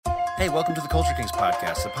Hey, welcome to the Culture Kings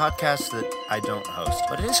podcast, the podcast that I don't host,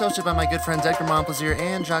 but it is hosted by my good friends Edgar Montplaisir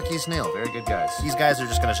and Jacques Snail. Very good guys. These guys are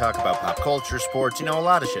just going to talk about pop culture, sports, a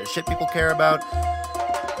lot of shit people care about.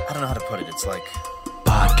 I don't know how to put it. It's like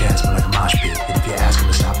podcast, but like a mosh pit. And if you ask them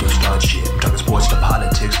to stop, they'll start shit. I'm talking sports to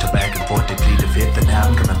politics to back and forth. They plead the fifth, and now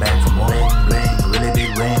I'm coming back for more. Bling, bling, really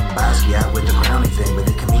big ring. Basquiat with the crowny thing, but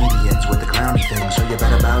the comedians with the clowny thing. So you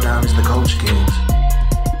better bow down, it's the Culture Kings.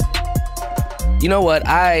 You know what?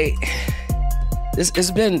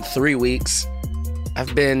 It's been 3 weeks.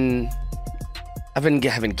 I've been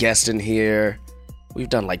having guests in here. We've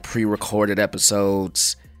done like pre-recorded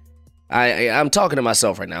episodes. I'm talking to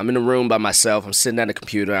myself right now. I'm in the room by myself. I'm sitting at a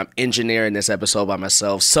computer. I'm engineering this episode by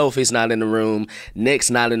myself. Sophie's not in the room. Nick's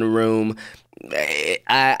not in the room.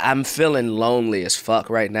 I'm feeling lonely as fuck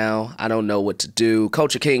right now. I don't know what to do.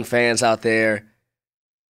 Culture King fans out there,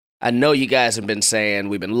 I know you guys have been saying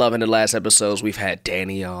we've been loving the last episodes. We've had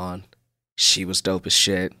Danny on. She was dope as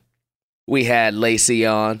shit. We had Lacey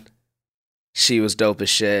on. She was dope as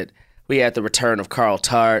shit. We had the return of Carl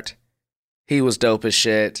Tart. He was dope as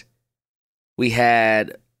shit. We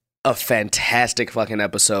had a fantastic fucking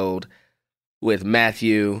episode with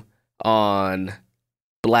Matthew on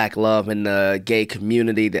Black love in the gay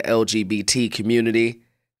community, the LGBT community.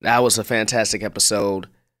 That was a fantastic episode.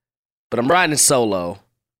 But I'm riding solo.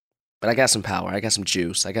 But I got some power. I got some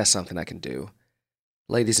juice. I got something I can do.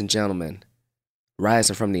 Ladies and gentlemen,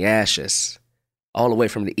 rising from the ashes, all the way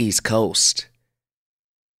from the East Coast.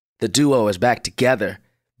 The duo is back together.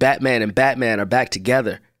 Batman and Batman are back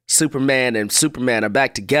together. Superman and Superman are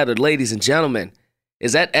back together. Ladies and gentlemen,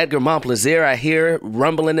 is that Edgar Montplaisir I hear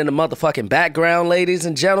rumbling in the motherfucking background, ladies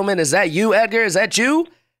and gentlemen? Is that you, Edgar? Is that you?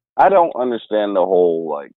 I don't understand the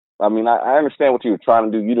whole, I understand what you were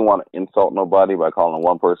trying to do. You didn't want to insult nobody by calling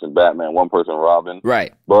one person Batman, one person Robin.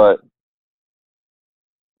 Right. But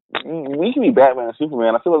we can be Batman and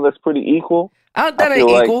Superman. I feel like that's pretty equal. That ain't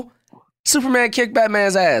equal. Superman kicked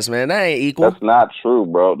Batman's ass, man. That ain't equal. That's not true,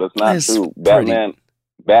 bro. That's not true.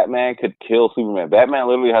 Batman could kill Superman. Batman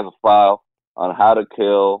literally has a file on how to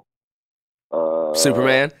kill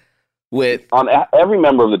Superman on every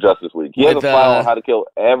member of the Justice League. He has a file on how to kill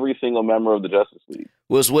every single member of the Justice League.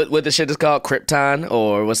 What the shit is called? Krypton,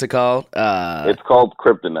 or what's it called? It's called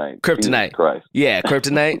Kryptonite. Kryptonite. Jesus Christ. Yeah,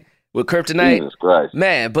 Kryptonite. With Kryptonite. Jesus Christ.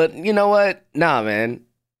 Man, but you know what? Nah, man.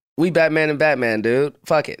 We Batman and Batman, dude.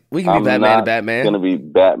 Fuck it. We can be Batman and Batman. I'm going to be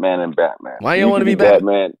Batman and Batman. Why you don't want to be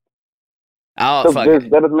Batman? Oh, fuck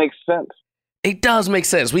it. That doesn't make sense. It does make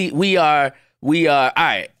sense. We are. All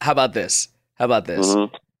right. How about this?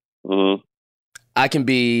 Mm-hmm. Mm-hmm. I can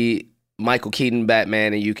be Michael Keaton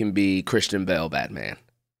Batman, and you can be Christian Bale Batman.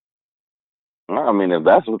 I mean, if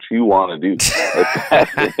that's what you want to do,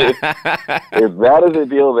 if that is a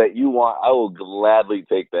deal that you want, I will gladly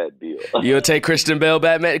take that deal. You'll take Christian Bale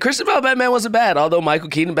Batman. Christian Bale Batman wasn't bad, although Michael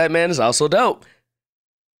Keaton Batman is also dope.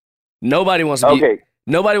 Nobody wants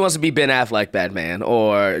to be Ben Affleck Batman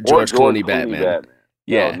or George Clooney Batman.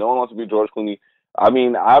 Yeah, no one wants to be George Clooney. I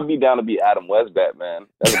mean, I'd be down to be Adam West Batman.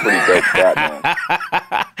 That's a pretty dope Batman.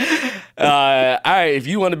 All right, if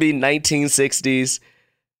you want to be 1960s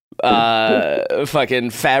fucking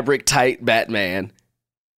fabric tight Batman,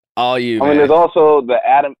 all you. I mean, there's also the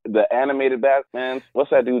animated Batman. What's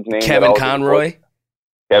that dude's name? Kevin Conroy.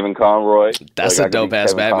 Kevin Conroy. That's a dope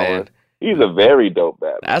ass Batman. Conroy. He's a very dope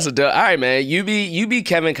Batman. That's a dope. All right, man. You be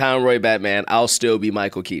Kevin Conroy Batman. I'll still be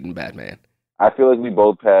Michael Keaton Batman. I feel like we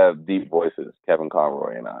both have deep voices, Kevin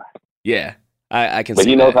Conroy and I. Yeah, I can. But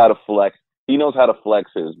see he knows that. how to flex. He knows how to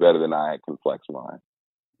flex his better than I can flex mine.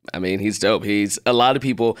 I mean, he's dope. He's a lot of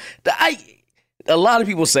people. A lot of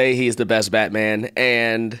people say he's the best Batman,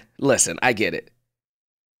 and listen, I get it.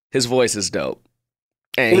 His voice is dope,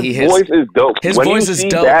 and his voice is dope. His when voice you is see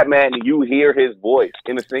dope. Batman, you hear his voice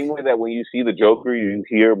in the same way that when you see the Joker, you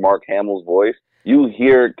hear Mark Hamill's voice. You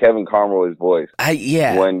hear Kevin Conroy's voice.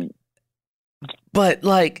 But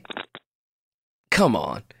like, come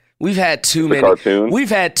on. We've had too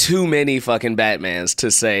many fucking Batmans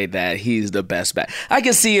to say that he's the best Bat. I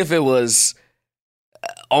can see if it was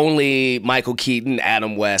only Michael Keaton,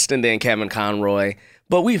 Adam West, and then Kevin Conroy.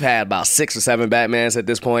 But we've had about 6 or 7 Batmans at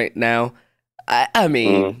this point now. I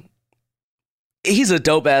mean, he's a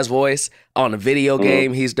dope ass voice on a video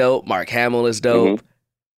game. He's dope. Mark Hamill is dope.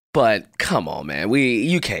 But come on, man,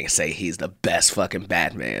 you can't say he's the best fucking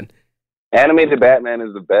Batman. Animated Batman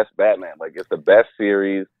is the best Batman. Like, it's the best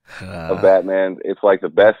series of Batman. It's like the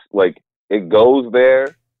best. Like, it goes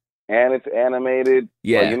there, and it's animated.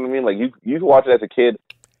 Yeah, like, you know what I mean. Like, you can watch it as a kid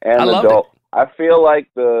and an adult. I feel like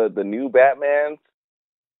the new Batmans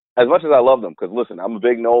as much as I love them, because listen, I'm a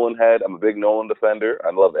big Nolan head. I'm a big Nolan defender.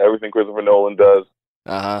 I love everything Christopher Nolan does.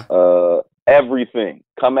 Everything.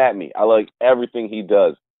 Come at me. I like everything he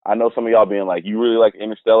does. I know some of y'all being like, you really like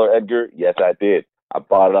Interstellar, Edgar? Yes, I did. I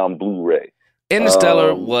bought it on Blu-ray.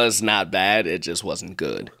 Interstellar was not bad. It just wasn't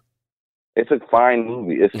good. It's a fine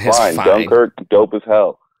movie. It's fine. Dunkirk, dope as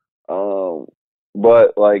hell.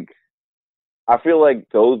 But, like, I feel like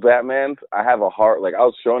those Batmans, I have a heart. Like, I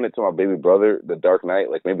was showing it to my baby brother, The Dark Knight,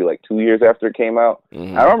 like, maybe, like, 2 years after it came out.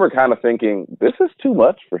 Mm-hmm. I remember kind of thinking, this is too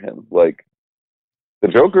much for him. Like, the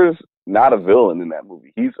Joker's not a villain in that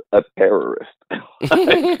movie. He's a terrorist.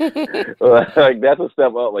 like, that's a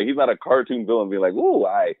step up. Like, he's not a cartoon villain being like, ooh,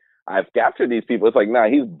 I've captured these people. It's like, nah,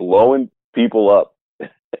 he's blowing people up.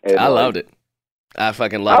 And, I loved it. I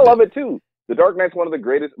fucking loved it. I love it too. The Dark Knight's one of the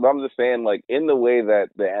greatest, but I'm just saying, like, in the way that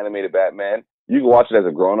the animated Batman, you can watch it as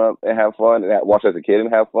a grown-up and have fun, and watch it as a kid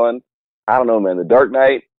and have fun. I don't know, man. The Dark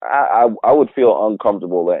Knight, I would feel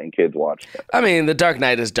uncomfortable letting kids watch that. I mean, The Dark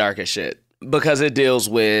Knight is dark as shit because it deals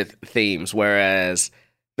with themes, whereas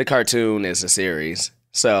the cartoon is a series.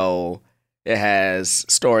 So it has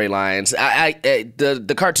storylines.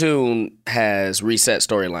 The cartoon has reset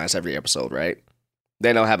storylines every episode, right?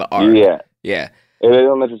 They don't have an arc. Yeah. They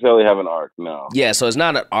don't necessarily have an arc, no. Yeah, so it's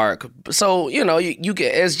not an arc. So, you know, you can,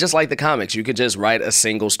 it's just like the comics. You could just write a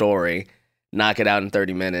single story, knock it out in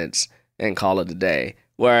 30 minutes, and call it a day.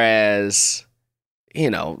 Whereas,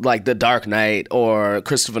 you know, like The Dark Knight or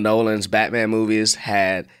Christopher Nolan's Batman movies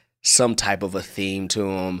had some type of a theme to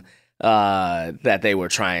them that they were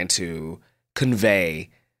trying to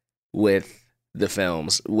convey with the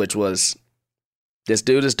films, which was, this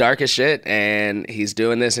dude is dark as shit, and he's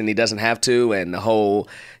doing this, and he doesn't have to, and the whole,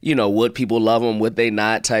 you know, would people love him, would they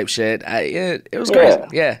not type shit. It was crazy.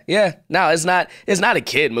 Yeah. No, it's not a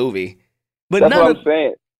kid movie. But that's what I'm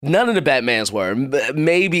saying. None of the Batmans were,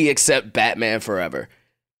 maybe except Batman Forever.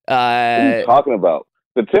 What are you talking about?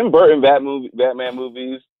 The Tim Burton Batman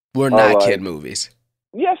movies were not kid movies.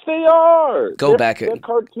 Yes, they are. They're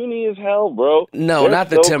cartoony as hell, bro. No,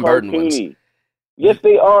 not the Tim Burton ones. Yes,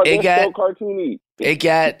 they are. They're so cartoony. It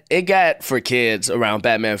got for kids around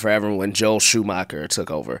Batman Forever when Joel Schumacher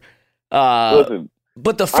took over. Listen,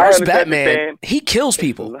 but the first Batman, he kills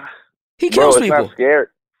people. He kills people. It's not scary.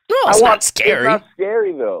 No, it's not scary. It's not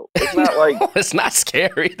scary though. It's not like no, it's not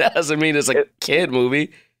scary. That doesn't mean it's a kid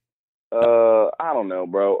movie. I don't know,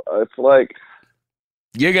 bro. It's like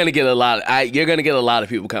you're gonna get a lot. You're gonna get a lot of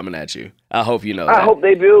people coming at you. I hope you know. I hope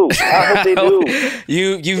they do.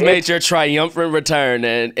 You've made your triumphant return,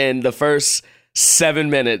 and in the first 7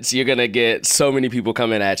 minutes, you're gonna get so many people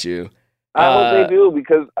coming at you. I hope they do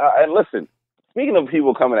because and listen. Speaking of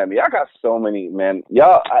people coming at me, I got so many, man.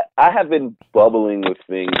 Y'all, I have been bubbling with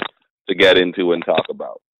things to get into and talk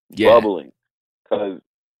about. Yeah. Bubbling. Because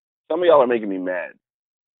some of y'all are making me mad.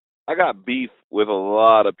 I got beef with a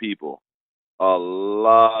lot of people. A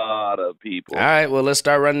lot of people. All right, well, let's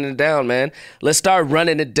start running it down, man. Let's start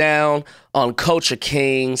running it down on Culture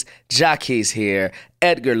Kings. Jockey's here.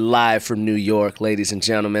 Edgar live from New York, ladies and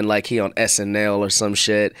gentlemen, like he on SNL or some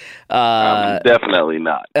shit. Definitely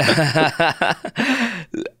not.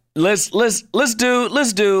 Let's do.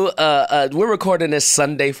 We're recording this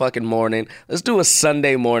Sunday fucking morning. Let's do a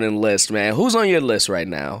Sunday morning list, man. Who's on your list right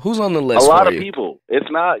now? Who's on the list? A lot of people.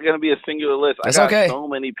 It's not going to be a singular list. That's I got okay. So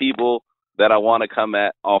many people that I want to come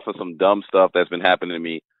at off of some dumb stuff that's been happening to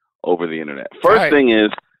me over the internet. First thing is,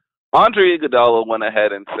 Andre Iguodala went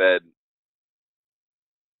ahead and said,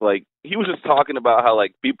 like, he was just talking about how,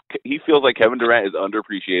 like, he feels like Kevin Durant is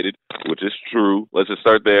underappreciated, which is true. Let's just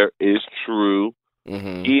start there. Is true.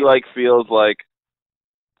 Mm-hmm. He, like, feels like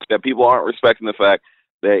that people aren't respecting the fact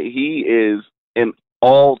that he is an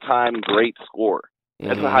all-time great scorer.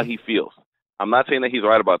 That's not how he feels. I'm not saying that he's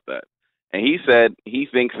right about that. And he said he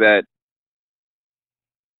thinks that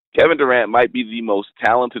Kevin Durant might be the most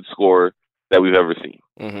talented scorer that we've ever seen.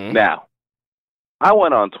 Mm-hmm. Now, I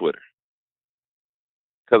went on Twitter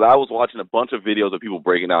because I was watching a bunch of videos of people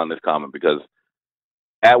breaking down this comment because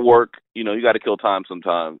at work, you know, you got to kill time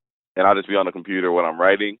sometimes. And I'll just be on the computer when I'm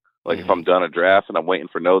writing. Like if I'm done a draft and I'm waiting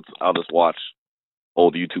for notes, I'll just watch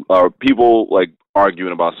old YouTube or people like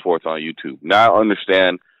arguing about sports on YouTube. Now I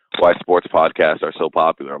understand why sports podcasts are so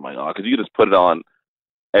popular. I'm like, oh, because you can just put it on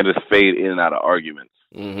and just fade in and out of arguments.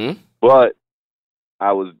 Mm-hmm. But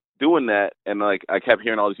I was doing that, and like I kept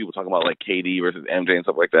hearing all these people talking about like KD versus MJ and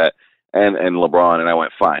stuff like that, and LeBron, and I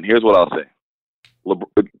went, fine. Here's what I'll say: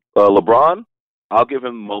 LeBron, I'll give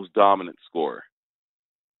him most dominant scorer.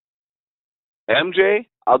 MJ,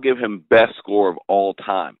 I'll give him best scorer of all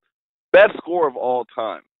time. Best scorer of all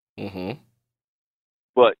time. Mm-hmm.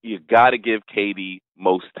 but you got to give KD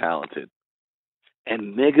most talented.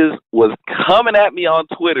 And niggas was coming at me on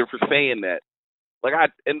Twitter for saying that. Like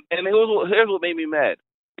here's what made me mad.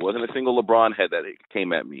 It wasn't a single LeBron head that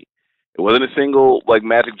came at me. It wasn't a single like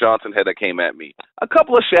Magic Johnson head that came at me. A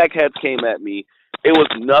couple of Shaq heads came at me. It was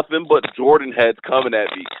nothing but Jordan heads coming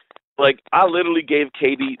at me. Like I literally gave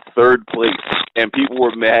KD third place, and people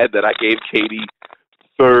were mad that I gave KD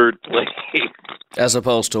third place. As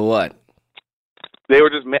opposed to what? They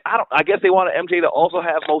were just mad. I guess they wanted MJ to also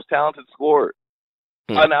have most talented scorer.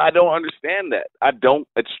 And I don't understand that.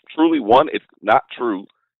 It's truly it's not true.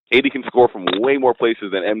 KD can score from way more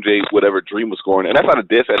places than MJ would ever dream of scoring. And that's not a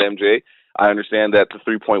diss at MJ. I understand that the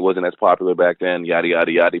three-point wasn't as popular back then, yada,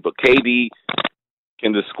 yada, yada. But KD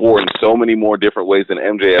can just score in so many more different ways than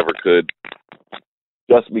MJ ever could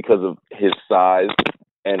just because of his size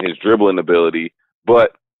and his dribbling ability.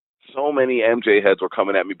 But so many MJ heads were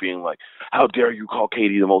coming at me being like, how dare you call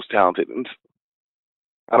KD the most talented? And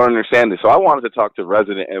I don't understand this. So I wanted to talk to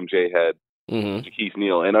resident MJ head, Jaquise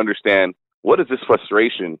Neal, and understand what is this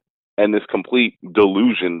frustration and this complete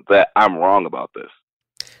delusion that I'm wrong about this.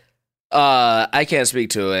 I can't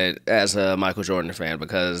speak to it as a Michael Jordan fan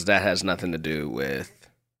because that has nothing to do with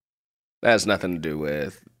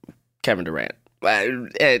Kevin Durant.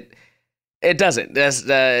 It doesn't. That's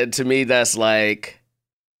to me. That's like.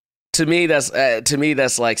 To me,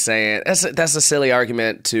 that's like saying that's a silly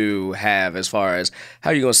argument to have as far as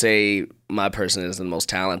how you gonna say my person is the most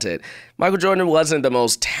talented. Michael Jordan wasn't the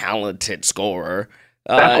most talented scorer.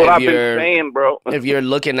 That's what I've been saying, bro. If you're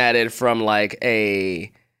looking at it from like I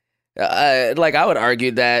would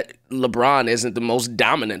argue that LeBron isn't the most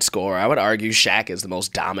dominant scorer. I would argue Shaq is the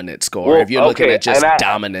most dominant scorer. If you're looking at just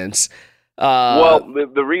dominance.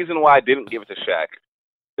 The reason why I didn't give it to Shaq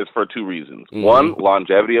is for two reasons. One,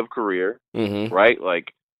 longevity of career, right?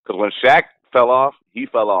 Like, because when Shaq fell off, he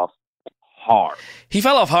fell off hard. He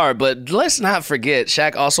fell off hard, but let's not forget,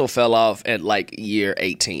 Shaq also fell off at like year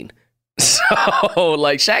 18. So,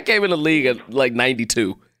 like, Shaq came in the league at like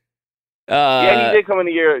 92. Yeah, he did come in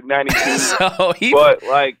the year 92. So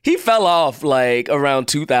he fell off like around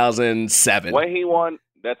 2007. When he won,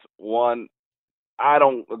 that's one. I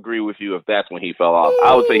don't agree with you if that's when he fell off.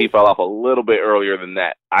 I would say he fell off a little bit earlier than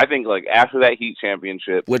that. I think like after that Heat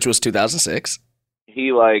championship, which was 2006,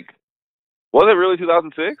 he was it really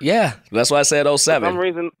 2006? Yeah, that's why I said 07. For some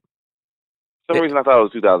reason I thought it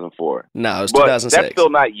was 2004. No, it was 2006. That's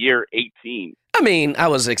still not year 18. I mean, I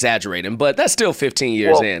was exaggerating, but that's still 15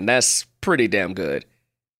 years in. That's pretty damn good.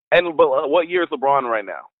 But what year is LeBron right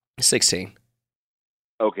now? 16.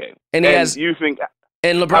 Okay, and you think?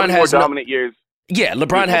 And LeBron has more dominant years. Yeah,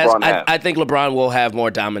 LeBron has. I think LeBron will have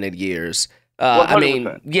more dominant years. I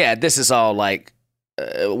mean, yeah, this is all like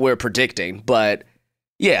we're predicting, but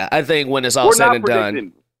yeah, I think when it's all said and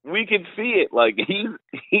done, we can see it. Like he's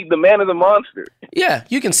the man is a monster. Yeah,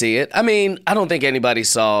 you can see it. I mean, I don't think anybody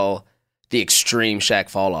saw the extreme Shaq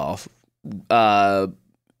fall off,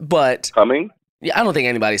 but coming. Yeah, I don't think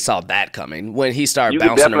anybody saw that coming when he started you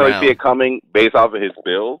bouncing around. You definitely see it coming based off of his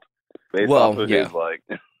build, off of his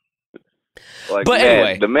Like, but man,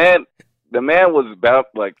 anyway, the man was about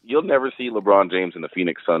like you'll never see LeBron James in the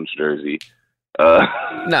Phoenix Suns jersey.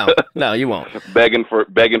 No, you won't. begging for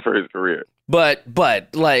his career. But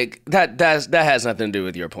like that has nothing to do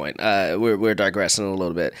with your point. We're digressing a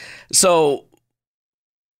little bit. So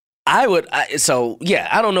I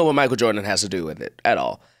don't know what Michael Jordan has to do with it at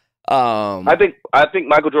all. I think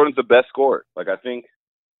Michael Jordan's the best scorer. Like I think.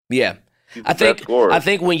 Yeah, I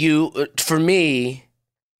think when you for me.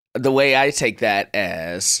 The way I take that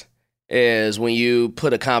is when you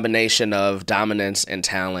put a combination of dominance and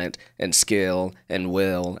talent and skill and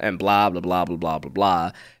will and blah, blah, blah, blah, blah, blah,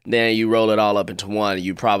 blah, then you roll it all up into one,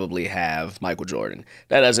 you probably have Michael Jordan.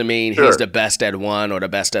 That doesn't mean he's the best at one or the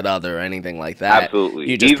best at other or anything like that. Absolutely.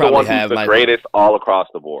 You just he's probably the one have who's the greatest all across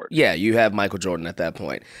the board. Yeah, you have Michael Jordan at that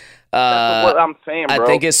point. That's what I'm saying, bro. I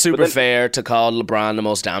think it's super fair to call LeBron the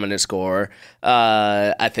most dominant scorer.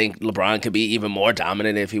 I think LeBron could be even more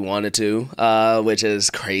dominant if he wanted to, which is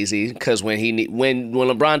crazy because when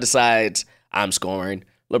LeBron decides I'm scoring,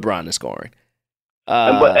 LeBron is scoring.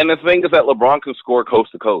 And the thing is that LeBron can score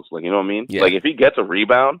coast to coast. Like, you know what I mean? Yeah. Like if he gets a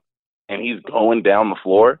rebound and he's going down the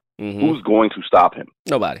floor, who's going to stop him?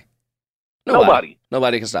 Nobody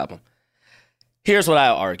can stop him. Here's what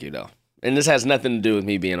I'll argue though. And this has nothing to do with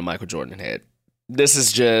me being a Michael Jordan head. This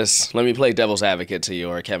is just, let me play devil's advocate to you,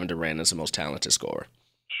 or Kevin Durant is the most talented scorer.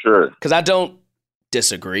 Sure. Because I don't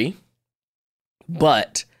disagree,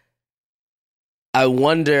 but I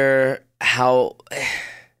wonder how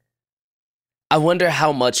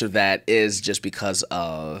much of that is just because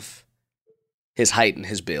of his height and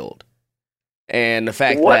his build. And the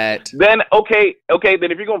fact What? that Then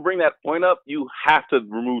then if you're gonna bring that point up, you have to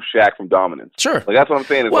remove Shaq from dominance. sure. Like that's what I'm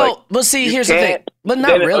saying. It's Well, like, but see, you here's the thing. can't- But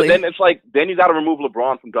not then, really. Then it's like then you got to remove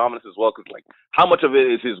LeBron from dominance as well, because like how much of it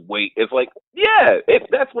is his weight? It's like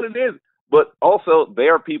that's what it is. But also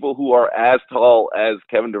there are people who are as tall as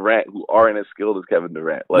Kevin Durant who aren't as skilled as Kevin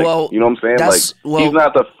Durant. Like Well, you know what I'm saying? that's- Like well- he's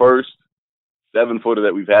not the first 7-footer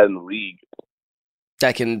that we've had in the league.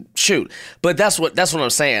 that can shoot. But that's what I'm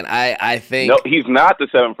saying. I think No, he's not the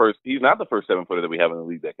He's not the first 7-footer that we have in the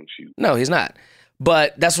league that can shoot. no, he's not.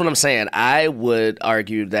 But that's what I'm saying. I would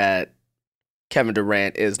argue that Kevin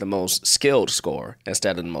Durant is the most skilled scorer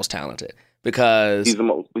instead of the most talented because He's the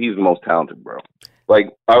most talented, bro. Like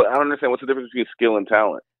I don't understand what's the difference between skill and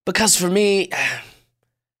talent. for me, I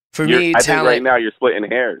think talent right now you're splitting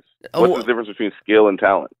hairs. Oh, What's the difference between skill and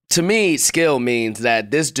talent? to me, skill means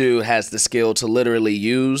that this dude has the skill to literally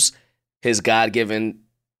use his God-given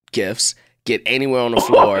gifts, get anywhere on the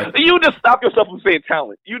floor. You just stop yourself from saying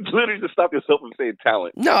talent. You literally just stop yourself from saying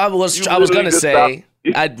talent. No, I was You going to literally just say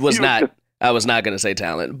stopped- I was not going to say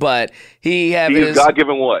talent, but he have He's his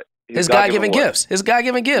God-given what? his God-given what? gifts. His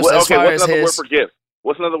God-given gifts Well, as okay, far what's as another word his for gift?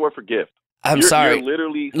 What's another word for gift? I'm sorry. You're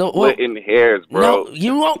literally No, well- splitting hairs, bro. No,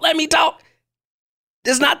 you won't let me talk.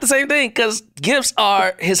 It's not the same thing because gifts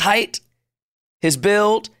are his height, his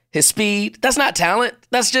build, his speed. That's not talent.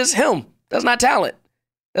 That's just him. That's not talent.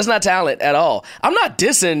 That's not talent at all. I'm not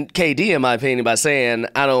dissing KD in my opinion by saying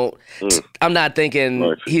I'm not thinking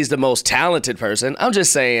Right. he's the most talented person. I'm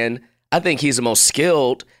just saying I think he's the most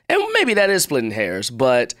skilled, and maybe that is splitting hairs,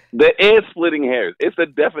 but That is splitting hairs. It's the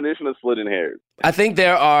definition of splitting hairs. I think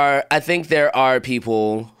there are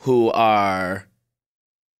people who were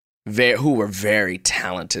very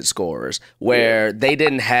talented scorers where they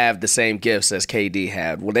didn't have the same gifts as KD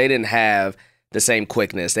had. Well, they didn't have the same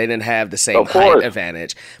quickness. They didn't have the same Of course. height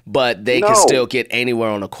advantage, but they can No. still get anywhere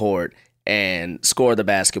on the court and score the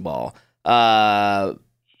basketball.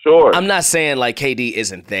 Sure. I'm not saying like KD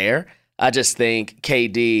isn't there. I just think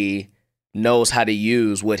KD knows how to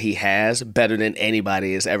use what he has better than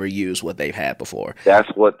anybody has ever used what they've had before. That's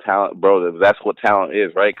what talent, bro. That's what talent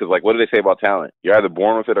is, right? Because, like, what do they say about talent? You're either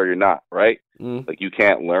born with it or you're not, right? Mm. Like, you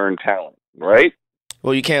can't learn talent, right?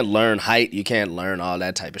 Well, you can't learn height. You can't learn all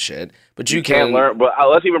that type of shit. But you can't can learn. But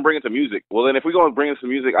let's even bring it to music. Well, then, if we go and bring it to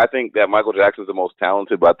music, I think that Michael Jackson's the most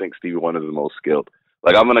talented, but I think Stevie Wonder is the most skilled.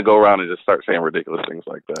 Like, I'm gonna go around and just start saying ridiculous things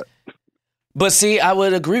like that. But see, I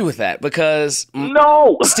would agree with that because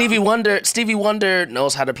No. Stevie Wonder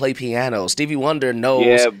knows how to play piano. Stevie Wonder knows.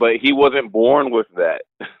 Yeah, but he wasn't born with that.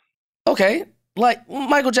 Okay, like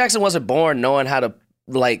Michael Jackson wasn't born knowing how to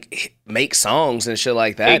like make songs and shit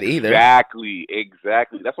like that either. Exactly.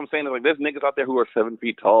 That's what I'm saying. Like, there's niggas out there who are 7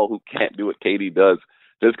 feet tall who can't do what KD does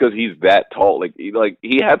just because he's that tall. Like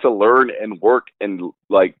he had to learn and work and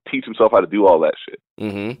like teach himself how to do all that shit.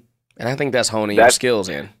 Mm-hmm. And I think that's honing your skills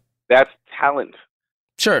in. That's talent.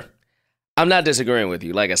 Sure. I'm not disagreeing with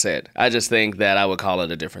you. Like I said, I just think that I would call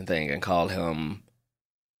it a different thing and call him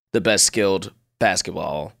the best skilled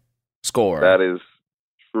basketball scorer. That is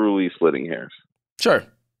truly splitting hairs. Sure.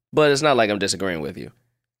 But it's not like I'm disagreeing with you.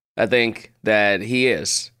 I think that he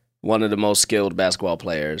is one of the most skilled basketball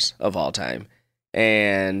players of all time.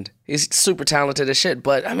 And he's super talented as shit.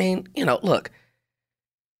 But I mean, look,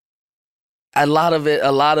 a lot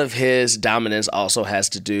of his dominance also has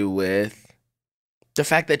to do with the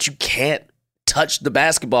fact that you can't touch the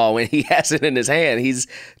basketball when he has it in his hand. He's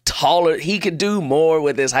taller. He could do more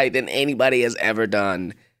with his height than anybody has ever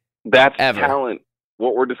done. That's ever. Talent.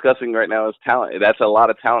 What we're discussing right now is talent. That's a lot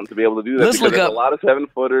of talent to be able to do that. Let's because look there's up a lot of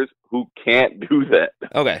 7-footers who can't do that.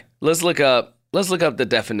 Okay, let's look up the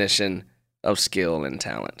definition of skill and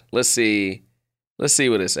talent. Let's see what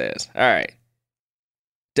it says. All right.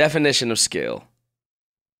 Definition of skill.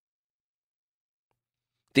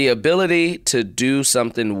 The ability to do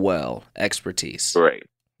something well, expertise. Right.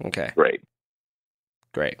 Okay, Right.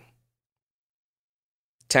 great.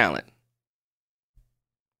 Talent.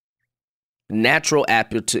 Natural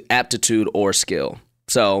aptitude or skill.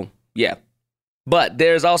 So, yeah. But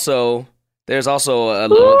there's also a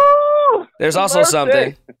little Ooh, There's also birthday.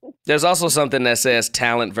 something. There's also something that says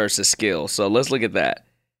talent versus skill. So let's look at that.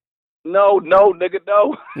 No, nigga,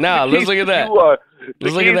 no. No, let's look at that.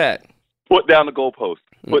 Let's look at that. Put down the goalpost.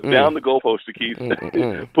 Put Mm-mm. down the goalpost, Jaquise.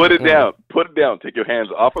 Mm-mm. Put it down. Put it down. Take your hands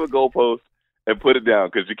off of the goalpost and put it down.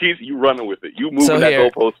 Because Jaquise, you running with it. You moving So that here-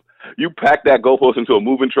 goalpost. You pack that goalpost into a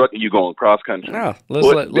moving truck and you going cross country. No,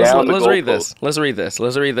 Put let's down the read goalpoast. this. Let's read this.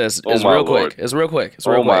 Let's read this. Oh, It's my real Lord. quick. It's real quick. It's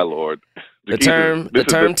Oh real my quick. Lord. The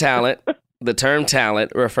Jaquise, term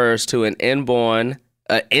talent refers to an inborn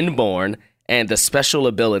and the special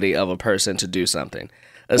ability of a person to do something.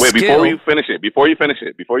 Wait, before you finish it,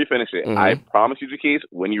 Mm-hmm. I promise you, Jaquise,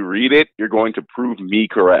 when you read it, you're going to prove me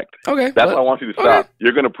correct. Okay. That's what I want you to stop. Okay.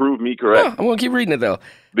 You're going to prove me correct. I'm going to keep reading it, though.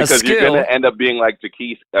 Because you're going to end up being like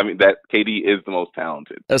Jaquise. I mean, that KD is the most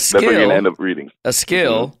talented. That's what you're going to end up reading. A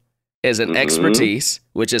skill is an expertise,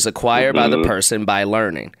 which is acquired by the person by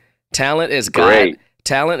learning. Talent is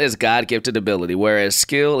God-gifted ability, whereas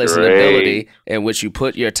skill is an ability in which you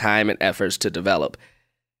put your time and efforts to develop.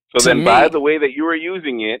 So then, by the way that you were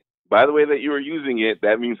using it,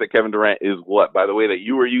 that means that Kevin Durant is what? By the way that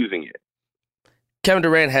you were using it. Kevin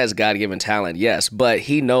Durant has God-given talent, yes, but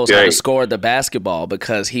he knows how to score the basketball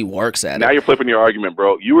because he works at it. Now you're flipping your argument,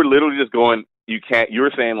 bro. You were literally just going, you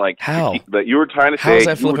were saying like, how? That you were trying to say. How is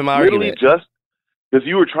that flipping my argument? Because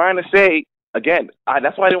you were trying to say, again,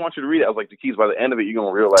 that's why I didn't want you to read it. I was like, Jaquise, by the end of it, you're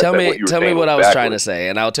going to realize tell that me, what you were tell saying me what was I was backwards. trying to say,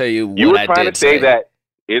 and I'll tell you what I did say. You were trying to say that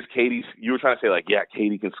is KD. You were trying to say like, yeah,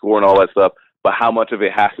 KD can score and all that stuff, but how much of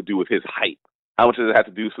it has to do with his height? How much does it have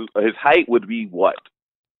to do? His height would be what?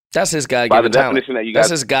 That's his God-given talent. That's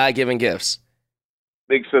his God-given gifts.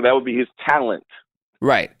 So that would be his talent.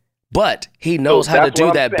 Right. But he knows how to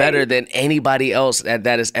do that better than anybody else that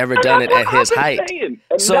has ever done it at his height.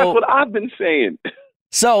 That's what I've been saying.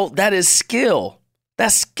 So that is skill.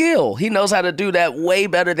 That's skill. He knows how to do that way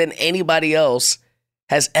better than anybody else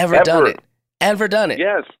has ever done it. Ever done it.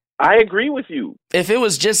 Yes, I agree with you. If it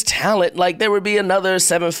was just talent, like there would be another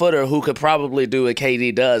 7-footer who could probably do what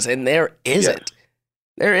KD does, and there isn't. Yes.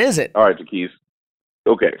 There isn't. All right, Jaquise.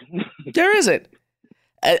 Okay. There isn't.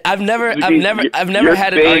 I've never had an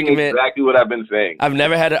argument. Exactly what I've been saying. I've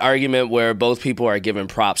never had an argument where both people are giving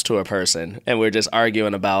props to a person, and we're just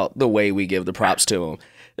arguing about the way we give the props to them.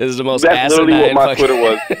 This is the most asinine. Literally what my Twitter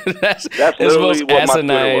was. That's literally what my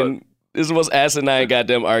Twitter was. This is the most asinine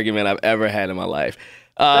goddamn argument I've ever had in my life.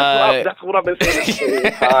 That's what I've been saying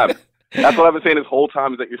this whole time. That's what I've been saying this whole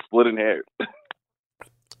time is that you're splitting hairs.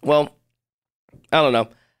 Well, I don't know.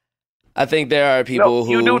 I think there are people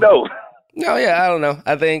who you do know. No, yeah, I don't know.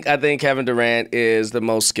 I think Kevin Durant is the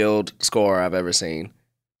most skilled scorer I've ever seen.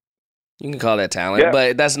 You can call that talent,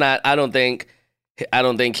 but that's not. I don't think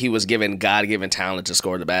he was given God-given talent to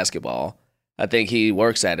score the basketball. I think he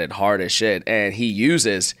works at it hard as shit, and he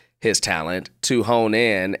uses his talent to hone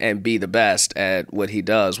in and be the best at what he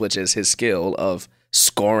does, which is his skill of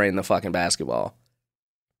scoring the fucking basketball.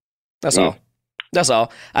 That's all. That's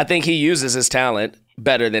all. I think he uses his talent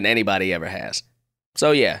better than anybody ever has.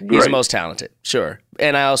 So, yeah, he's the most talented, sure.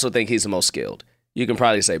 And I also think he's the most skilled. You can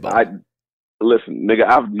probably say both. Listen, nigga,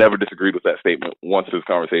 I've never disagreed with that statement once this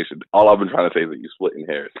conversation. All I've been trying to say is that you're splitting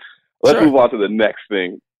hairs. Let's move on to the next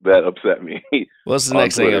thing that upset me. What's the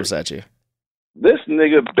next thing that upset you? This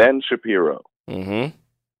nigga, Ben Shapiro. Mm-hmm. Do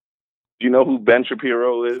you know who Ben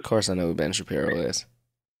Shapiro is? Of course I know who Ben Shapiro is.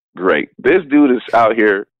 Great. This dude is out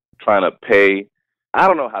here trying to pay. I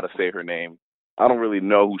don't know how to say her name. I don't really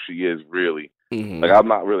know who she is, really. Mm-hmm. Like, I'm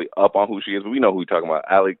not really up on who she is, but we know who we're talking about.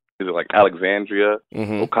 Is it like Alexandria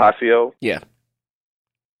Ocasio? Yeah.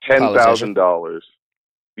 $10,000.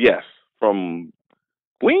 Yes. From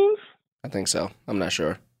Queens? I think so. I'm not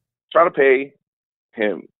sure. Trying to pay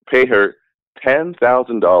her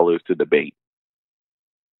 $10,000 to debate.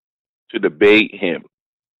 To debate him.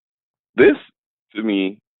 This, to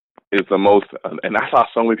me, is the most, and I saw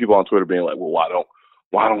so many people on Twitter being like, well,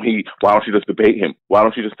 why don't she just debate him? Why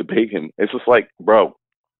don't she just debate him? It's just like, bro,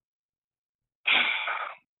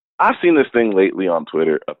 I've seen this thing lately on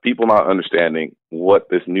Twitter of people not understanding what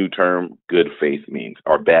this new term good faith means,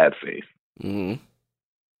 or bad faith. Mm-hmm.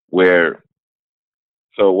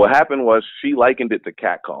 So what happened was she likened it to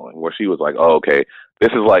catcalling, where she was like, oh, okay,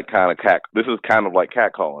 this is kind of like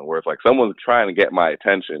catcalling, where it's like someone's trying to get my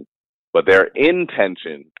attention, but their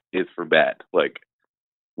intention is for bad. Like,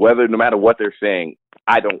 no matter what they're saying,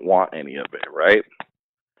 I don't want any of it, right?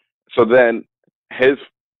 So then his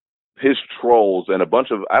trolls and a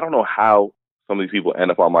bunch of, I don't know how some of these people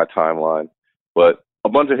end up on my timeline, but a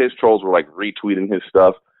bunch of his trolls were like retweeting his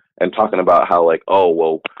stuff and talking about how like, oh,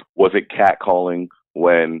 well, was it catcalling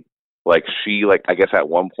when like she like, I guess at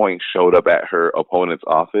one point showed up at her opponent's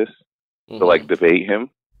office to like debate him.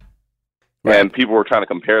 Right. And people were trying to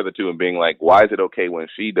compare the two and being like, why is it okay when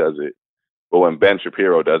she does it, but when Ben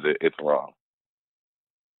Shapiro does it, it's wrong?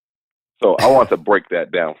 So I want to break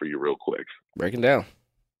that down for you real quick. Break it down.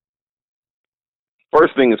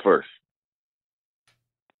 First thing is first.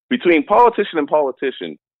 Between politician and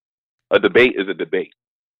politician, a debate is a debate.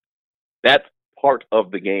 That's part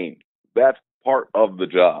of the game. That's part of the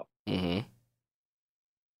job. Mm-hmm.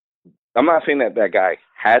 I'm not saying that guy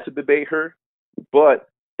had to debate her, but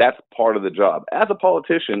that's part of the job. As a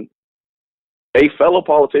politician, a fellow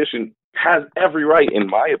politician has every right, in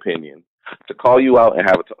my opinion, to call you out and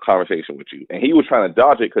have a conversation with you. And he was trying to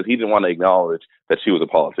dodge it because he didn't want to acknowledge that she was a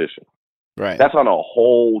politician. Right. That's on a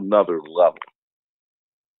whole nother level.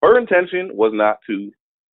 Her intention was not to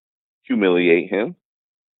humiliate him.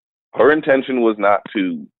 Her intention was not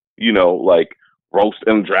to, roast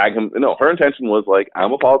and drag him. No, her intention was like,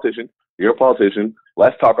 I'm a politician, you're a politician,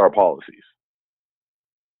 let's talk our policies.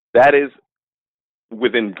 That is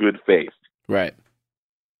within good faith. Right.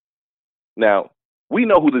 Now, we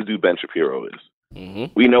know who this dude Ben Shapiro is.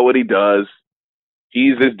 Mm-hmm. We know what he does.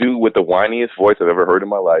 He's this dude with the whiniest voice I've ever heard in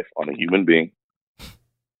my life on a human being.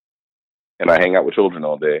 And I hang out with children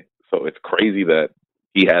all day, so it's crazy that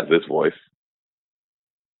he has this voice.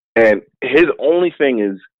 And his only thing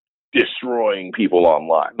is destroying people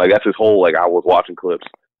online. Like, that's his whole, I was watching clips.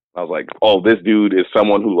 I was like, oh, this dude is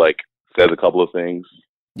someone who, says a couple of things.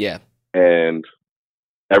 Yeah. And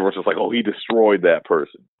everyone's just like, oh, he destroyed that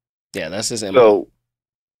person. Yeah, that's his MO. So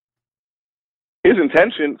his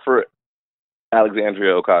intention for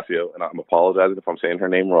Alexandria Ocasio, and I'm apologizing if I'm saying her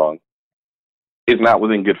name wrong, is not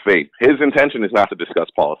within good faith. His intention is not to discuss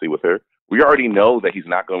policy with her. We already know that he's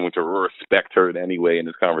not going to respect her in any way in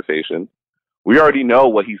this conversation. We already know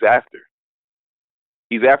what he's after.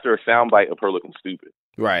 He's after a soundbite of her looking stupid.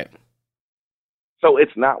 Right. So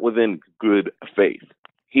it's not within good faith.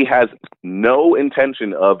 He has no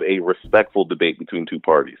intention of a respectful debate between two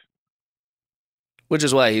parties. Which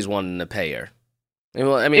is why he's wanting to pay her.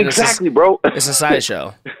 I mean, exactly, bro. It's a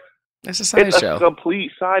sideshow. It's a sideshow. It's a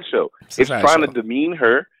complete sideshow. It's trying to demean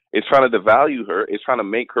her. It's trying to devalue her. It's trying to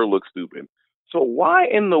make her look stupid. So why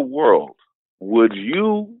in the world would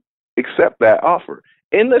you accept that offer?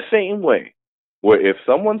 In the same way where if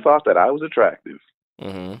someone thought that I was attractive,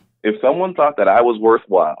 mm-hmm. if someone thought that I was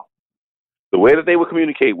worthwhile, the way that they would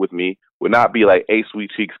communicate with me would not be like, hey,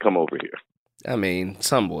 sweet cheeks, come over here. I mean,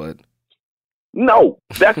 some would. No,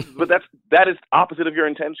 that is opposite of your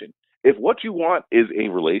intention. If what you want is a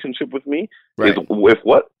relationship with me, right. If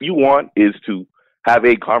what you want is to have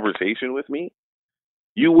a conversation with me,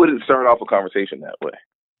 you wouldn't start off a conversation that way.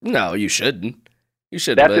 No, you shouldn't. You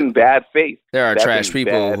shouldn't. That's in bad faith. There are trash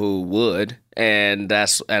people who would, and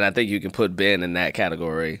I think you can put Ben in that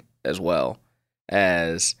category as well.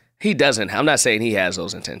 As he doesn't. I'm not saying he has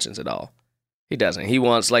those intentions at all. He doesn't. He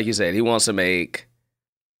wants, like you said, he wants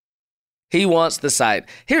the side.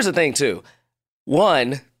 Here's the thing, too.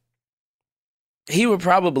 One, he would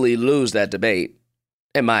probably lose that debate,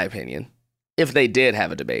 in my opinion, if they did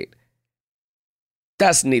have a debate.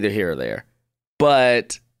 That's neither here or there.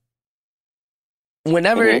 But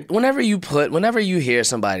whenever you hear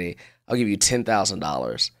somebody, I'll give you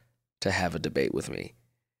 $10,000 to have a debate with me.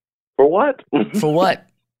 For what? For what?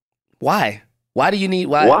 Why? Why do you need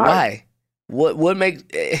why? What makes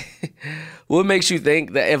you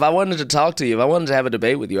think that if I wanted to talk to you, if I wanted to have a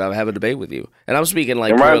debate with you, I would have a debate with you? And I'm speaking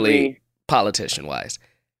purely politician-wise.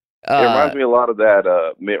 It reminds me a lot of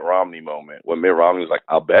that Mitt Romney moment when Mitt Romney was like,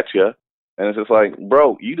 I'll bet you. And it's just like,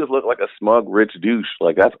 bro, you just look like a smug, rich douche.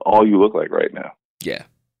 Like, that's all you look like right now. Yeah.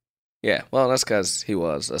 Yeah. Well, that's because he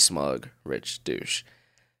was a smug, rich douche.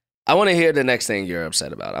 I want to hear the next thing you're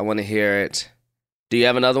upset about. I want to hear it. Do you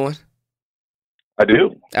have another one? I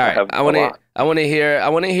do. All right. I want to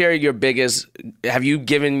hear your biggest. Have you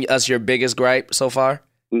given us your biggest gripe so far?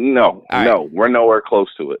 No, we're nowhere close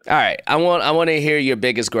to it. All right, I want to hear your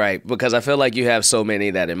biggest gripe because I feel like you have so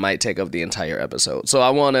many that it might take up the entire episode. So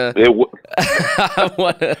I want to. It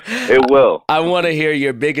will. I want to hear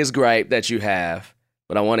your biggest gripe that you have,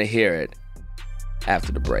 but I want to hear it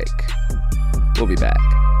after the break. We'll be back.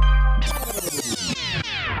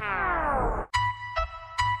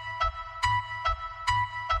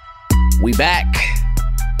 We back.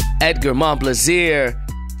 Edgar Montplaisir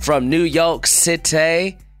from New York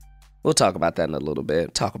City. We'll talk about that in a little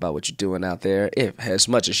bit. Talk about what you're doing out there, as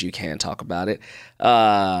much as you can talk about it.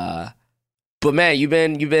 But man, you've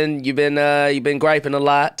been griping a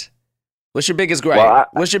lot. What's your biggest gripe? Well,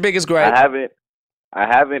 What's your biggest gripe? I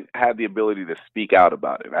haven't had the ability to speak out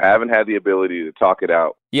about it. I haven't had the ability to talk it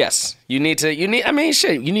out. Yes, you need to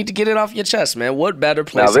get it off your chest, man. What better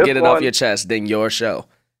place to get it off your chest than your show?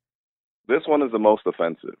 This one is the most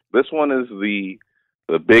offensive. This one is the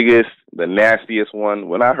biggest, the nastiest one.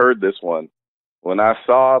 When I heard this one, when I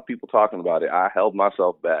saw people talking about it, I held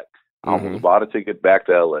myself back. I almost bought a ticket back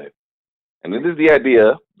to LA. And it is the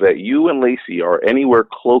idea that you and Lacey are anywhere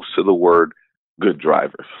close to the word good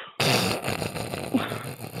drivers.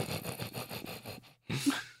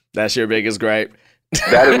 That's your biggest gripe?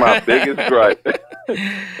 That is my biggest gripe.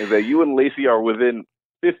 Is that you and Lacey are within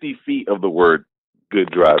 50 feet of the word good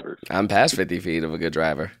drivers. I'm past 50 feet of a good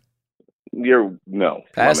driver.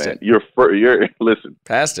 Past man. it. You're listen.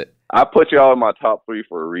 Past it. I put y'all in my top 3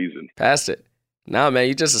 for a reason. Past it. No, man,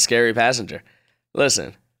 you're just a scary passenger.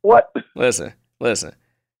 Listen. What? Listen.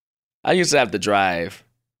 I used to have to drive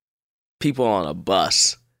people on a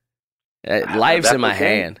bus. Lives in my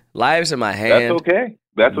hand. Lives in my hand. That's okay.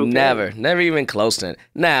 Never even close to it.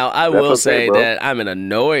 Now, I will say that I'm an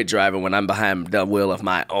annoyed driver when I'm behind the wheel of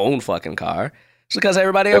my own fucking car. It's because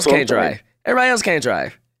everybody else can't drive. Everybody else can't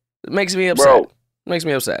drive. It makes me upset. Bro, it makes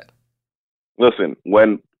me upset. Listen,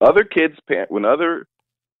 when other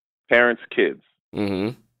parents' kids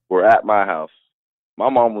were at my house, my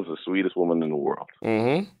mom was the sweetest woman in the world.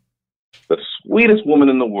 Mm-hmm. The sweetest woman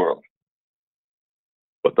in the world.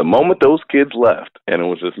 But the moment those kids left, and it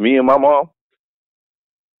was just me and my mom,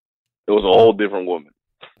 it was a whole different woman.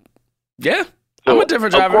 Yeah, so I'm a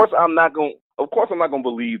different driver. Of course, I'm not gonna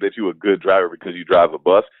believe that you're a good driver because you drive a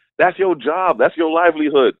bus. That's your job. That's your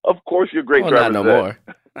livelihood. Of course, you're a great driver. Not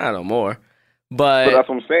no more. But that's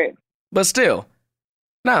what I'm saying. But still,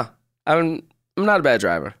 no, I'm not a bad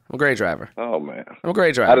driver. I'm a great driver. Oh man, I'm a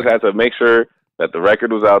great driver. I just had to make sure that the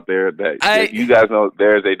record was out there, that you guys know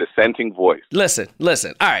there's a dissenting voice. Listen.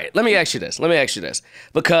 All right, let me ask you this.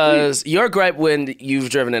 Because your gripe when you've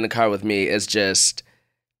driven in a car with me is just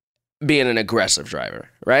being an aggressive driver,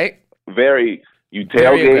 right? Very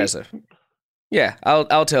aggressive. Yeah,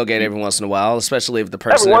 I'll tailgate every once in a while, especially if the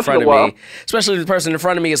person in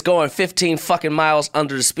front of me is going 15 fucking miles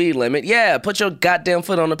under the speed limit. Yeah, put your goddamn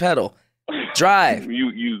foot on the pedal. Drive.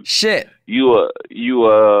 Shit.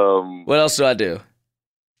 What else do I do?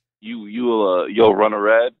 You'll run a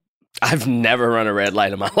red. I've never run a red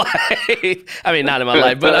light in my life. I mean, not in my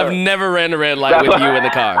life, but I've never ran a red light with you in the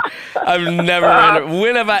car.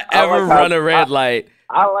 When have I ever run a red light?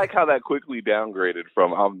 I like how that quickly downgraded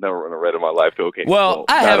from I've never run a red in my life to okay. Well,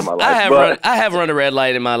 I have run a red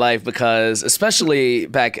light in my life because, especially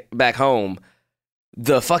back home,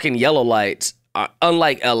 the fucking yellow lights are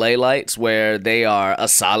unlike LA lights where they are a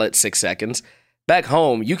solid 6 seconds. Back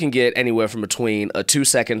home, you can get anywhere from between a 2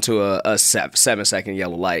 second to a 7 second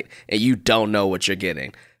yellow light, and you don't know what you're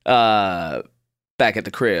getting back at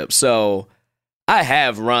the crib. So I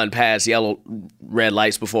have run past red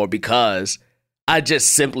lights before because I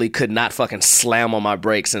just simply could not fucking slam on my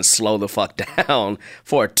brakes and slow the fuck down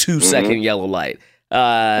for a 2 second yellow light.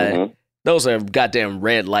 Those are goddamn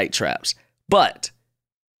red light traps. But,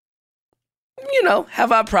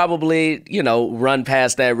 have I probably, run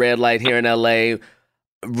past that red light here in LA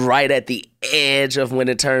right at the edge of when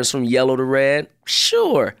it turns from yellow to red?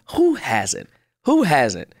 Sure. Who hasn't?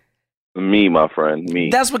 Me, my friend, me.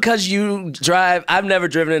 That's because you drive. I've never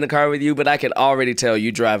driven in a car with you, but I can already tell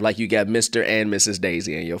you drive like you got Mr. and Mrs.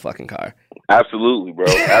 Daisy in your fucking car. Absolutely, bro.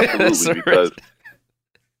 Absolutely, because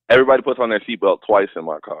everybody puts on their seatbelt twice in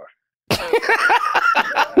my car.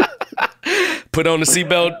 Put on the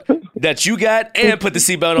seatbelt that you got and put the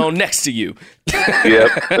seatbelt on next to you.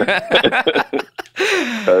 Yep.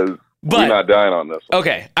 We're not dying on this one.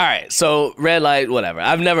 Okay, all right. So red light, whatever.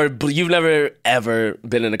 You've never ever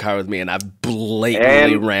been in a car with me, and I've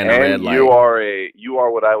blatantly ran a red light. You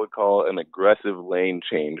are what I would call an aggressive lane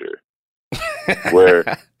changer.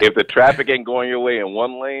 Where if the traffic ain't going your way in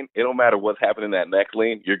one lane, it don't matter what's happening in that next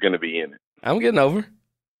lane, you're gonna be in it. I'm getting over.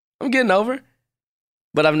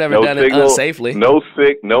 But I've never done it unsafely. No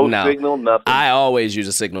signal, nothing. I always use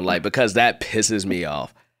a signal light because that pisses me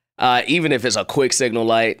off. Even if it's a quick signal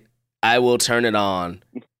light, I will turn it on.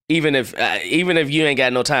 Even if you ain't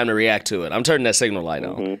got no time to react to it, I'm turning that signal light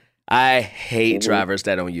on. I hate drivers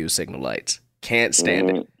that don't use signal lights. Can't stand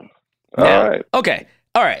it. All right. Okay.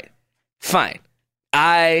 All right. Fine.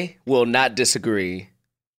 I will not disagree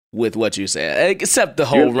with what you said, except the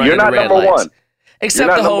whole running red lights.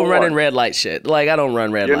 Except the whole running red light shit. Like, I don't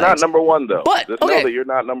run red lights. You're not number one, though. But, just know that you're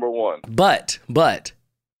not number one. But,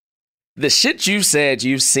 the shit you said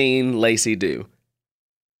you've seen Lacey do.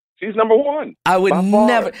 She's number one. I would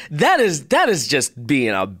never. That is just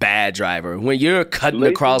being a bad driver. When you're cutting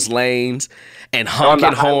across lanes and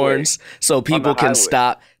honking horns so people can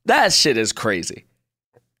stop. That shit is crazy.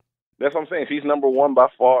 That's what I'm saying. She's number one by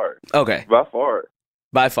far. Okay.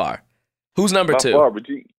 By far. Who's number two? By far, but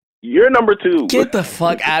you're number two. Get the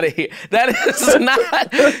fuck out of here. That is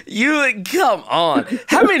not you. Come on.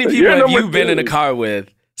 How many people have you been in a car with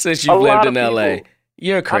since you've lived in LA?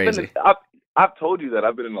 You're crazy. I've told you that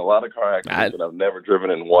I've been in a lot of car accidents, but I've never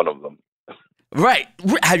driven in one of them. Right.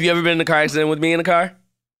 Have you ever been in a car accident with me in a car?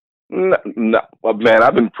 No. Well, man,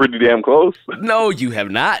 I've been pretty damn close. No, you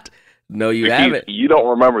have not. No, you haven't. You don't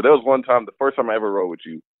remember. There was one time, the first time I ever rode with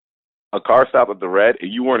you, a car stopped at the red,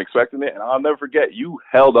 and you weren't expecting it, and I'll never forget, you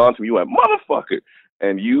held on to me. You went, motherfucker,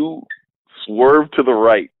 and you swerved to the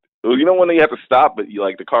right. You know when you have to stop, but you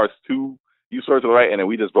like the car's too. You swerved to the right, and then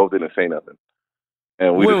we just both didn't say nothing,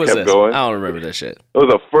 and we When just was kept this? going. I don't remember this shit. It was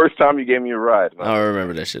the first time you gave me a ride. I don't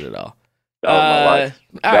remember this shit at all. That was my life.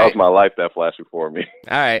 That was my life that flashed before me.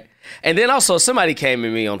 All right. And then also somebody came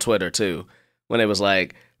at me on Twitter too when it was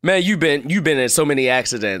like, man, you've been in so many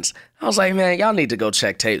accidents. I was like, man, y'all need to go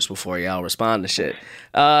check tapes before y'all respond to shit.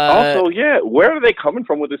 Also, yeah, where are they coming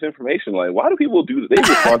from with this information? Like, why do people do this? They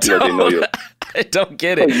respond to that they know you. I don't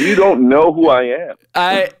get it. Like, you don't know who I am.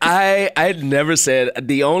 I never said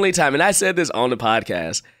the only time, and I said this on the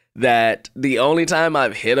podcast, that the only time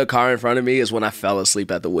I've hit a car in front of me is when I fell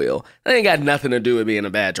asleep at the wheel. That ain't got nothing to do with being a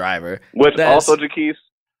bad driver. Which also, Jaquise,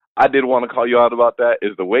 I did want to call you out about that,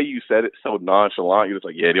 is the way you said it so nonchalant. You're just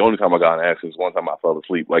like, yeah, the only time I got in an accident is one time I fell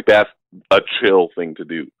asleep. Like, that's a chill thing to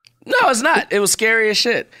do. No, it's not. It was scary as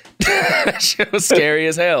shit. It was scary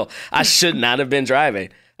as hell. I should not have been driving.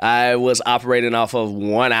 I was operating off of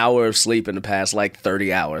 1 hour of sleep in the past, like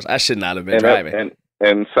 30 hours. I should not have been driving.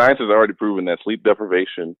 And science has already proven that sleep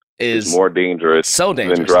deprivation is more dangerous,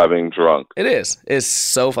 than driving drunk. It is. It's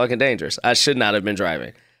so fucking dangerous. I should not have been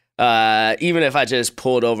driving. Even if I just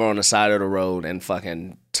pulled over on the side of the road and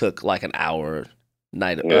fucking took like an hour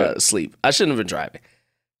sleep, I shouldn't have been driving.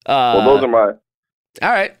 Well, those are my... All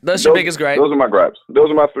right. That's your biggest gripe. Those are my gripes. Those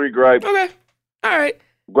are my 3 gripes. Okay. All right.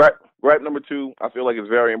 Gripe number 2, I feel like it's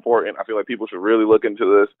very important. I feel like people should really look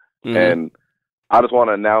into this. Mm-hmm. And I just want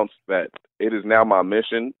to announce that it is now my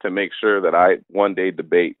mission to make sure that I one day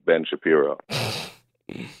debate Ben Shapiro.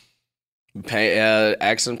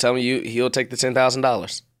 Ask him, tell me he'll take the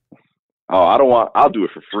 $10,000. Oh, I'll do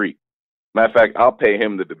it for free. Matter of fact, I'll pay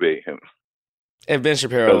him to debate him. If Ben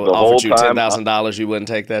Shapiro offered you $10,000, you wouldn't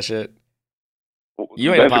take that shit?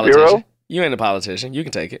 You ain't a politician. Shapiro? You ain't a politician. You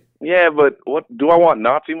can take it. Yeah, but what do I want?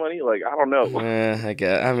 Nazi money? Like, I don't know. I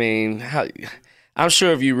guess. I mean, I'm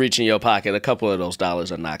sure if you reach in your pocket, a couple of those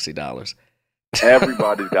dollars are Nazi dollars.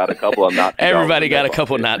 Everybody's got a couple of Nazi dollars. Everybody got a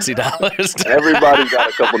couple Nazi dollars. Everybody's got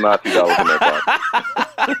a couple Nazi dollars in their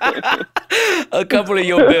pocket. A couple of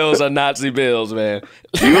your bills are Nazi bills, man.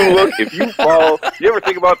 If you ever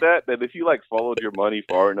think about that if you like followed your money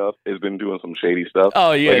far enough, it's been doing some shady stuff.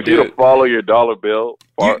 Oh yeah, like, if you follow your dollar bill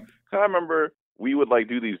far, I remember we would like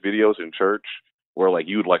do these videos in church where like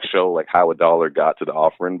you would like show like how a dollar got to the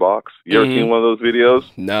offering box. You ever seen one of those videos?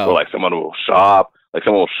 No. Where like someone will shop, and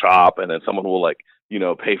then someone will like,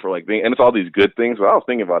 pay for like things, and it's all these good things. But I was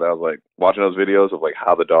thinking about it. I was like watching those videos of like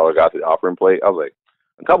how the dollar got to the offering plate. I was like,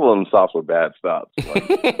 a couple of them stops were bad stops. Like,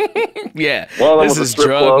 yeah, this is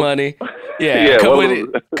drug club. Money. Yeah, a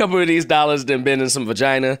couple of these dollars done been in some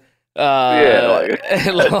vagina. Well,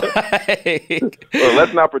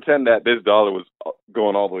 let's not pretend that this dollar was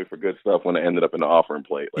going all the way for good stuff when it ended up in the offering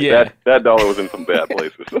plate. Like that dollar was in some bad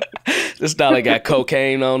places. This dollar got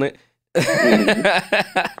cocaine on it.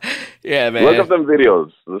 Yeah, man. Look up them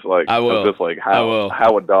videos. It's like I will. Just like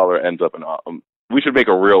how a dollar ends up in. We should make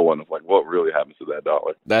a real one of like what really happens to that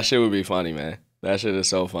dollar. That shit would be funny, man. That shit is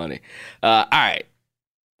so funny. All right.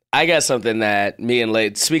 I got something that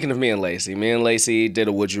speaking of me and Lacey did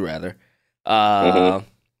a Would You Rather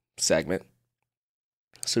segment.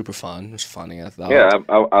 Super fun. It was funny, I thought. Yeah,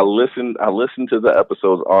 I listened to the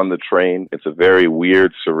episodes on the train. It's a very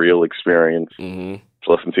weird, surreal experience. Mm-hmm.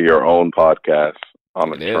 To listen to your own podcast on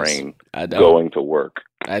the train going to work.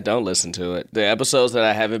 I don't listen to it. The episodes that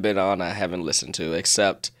I haven't been on, I haven't listened to,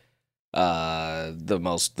 except the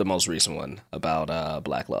most recent one about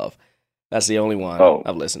Black Love. That's the only one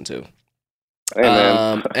I've listened to. Hey,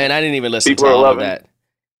 man. And I didn't even listen to all of that.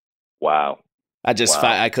 Wow. I just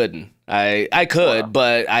I couldn't. I could,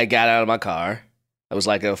 but I got out of my car. It was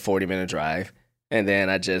like a 40-minute drive. And then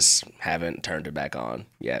I just haven't turned it back on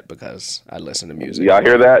yet because I listen to music. Y'all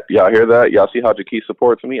hear that? Y'all see how Jaquise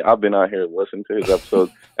supports me? I've been out here listening to his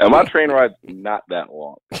episodes. And my train ride's not that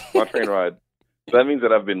long. My train ride, that means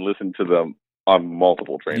that I've been listening to them on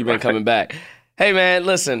multiple train rides. You've been coming back. Hey, man,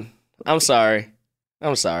 listen. I'm sorry.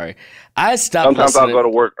 I stopped Sometimes listening. I'll go to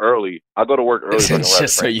work early.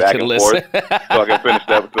 Just so you can listen. So I can finish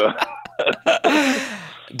the episode.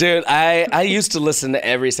 Dude, I used to listen to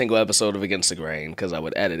every single episode of Against the Grain because I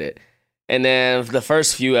would edit it. And then the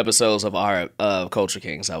first few episodes of our Culture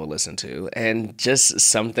Kings I would listen to. And just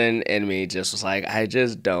something in me just was like,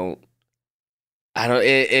 it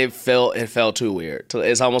felt too weird.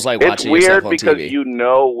 It's almost like watching yourself on TV. It's weird because you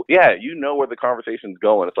know where the conversation's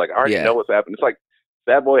going. It's like, I already know what's happening. It's like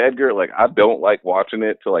Sad Boy Edgar, like, I don't like watching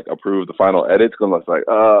it to, like, approve the final edits because it's like,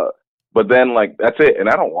 but then, like, that's it. And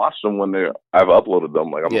I don't watch them when I've uploaded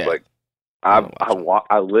them. Like, I'm just like, I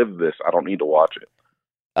live this. I don't need to watch it.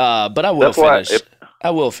 But I will finish. I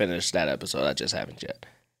will finish that episode. I just haven't yet.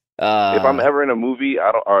 If I'm ever in a movie,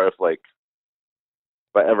 if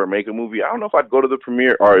I ever make a movie, I don't know if I'd go to the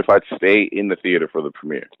premiere or if I'd stay in the theater for the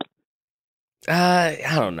premiere. I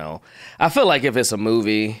don't know. I feel like if it's a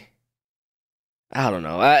movie, I don't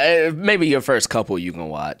know. Maybe your first couple you can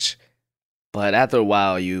watch, but after a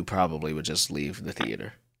while, you probably would just leave the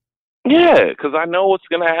theater. Yeah, because I know what's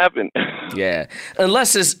gonna happen. Yeah,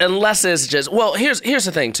 unless it's just, well, here's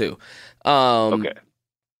the thing too. Okay.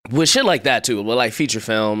 With shit like that too, with like feature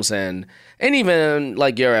films and even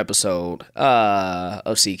like your episode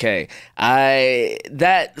of CK,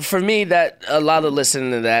 for me that a lot of listening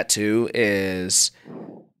to that too is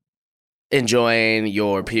enjoying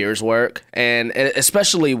your peers' work, and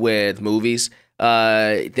especially with movies,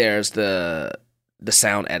 there's the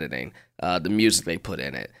sound editing, the music they put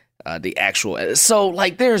in it, the actual. So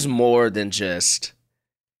like, there's more than just.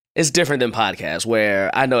 It's different than podcasts,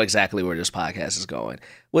 where I know exactly where this podcast is going.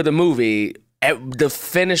 With a movie, the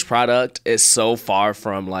finished product is so far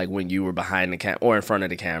from like when you were behind the camera or in front of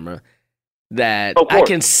the camera that I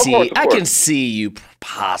can see you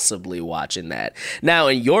possibly watching that. Now,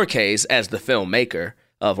 in your case, as the filmmaker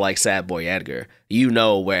of like Sad Boy Edgar, you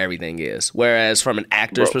know where everything is. Whereas from an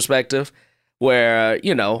actor's perspective, where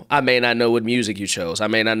I may not know what music you chose, I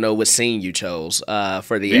may not know what scene you chose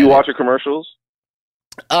for the. Do you watch your commercials?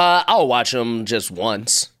 I'll watch them just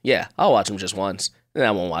once. Yeah, I'll watch them just once. And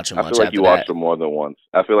I won't watch them much after that. I feel like you watch them more than once.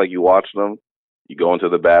 I feel like you watch them, you go into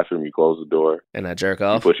the bathroom, you close the door. And I jerk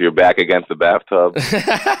off. You put your back against the bathtub.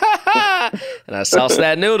 And I sauce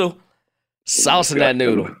that noodle. Saucing that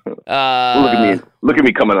noodle. Look at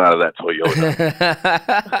me coming out of that Toyota.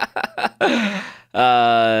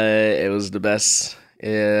 It was the best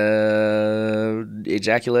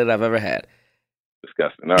ejaculate I've ever had.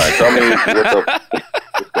 Disgusting. All right, tell me what's up.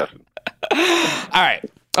 Disgusting. All right.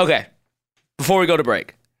 Okay. Before we go to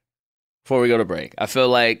break, I feel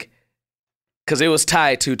like, because it was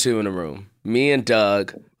tied 2-2 in the room. Me and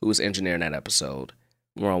Doug, who was engineering that episode,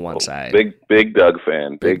 were on one side. Big Doug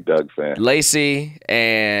fan. Big Doug fan. Lacey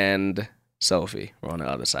and Sophie were on the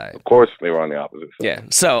other side. Of course, they were on the opposite side. Yeah.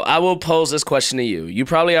 So I will pose this question to you. You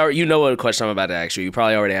probably you know what question I'm about to ask you. You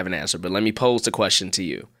probably already have an answer, but let me pose the question to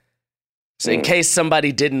you. So in case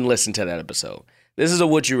somebody didn't listen to that episode, this is a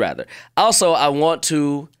would you rather. Also, I want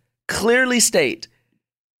to clearly state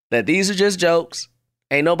that these are just jokes.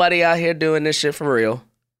 Ain't nobody out here doing this shit for real.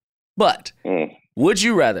 But would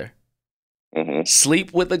you rather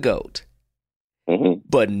sleep with a goat,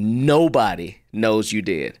 but nobody knows you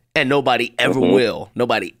did, and nobody ever will?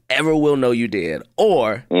 Nobody ever will know you did.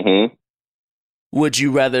 Or would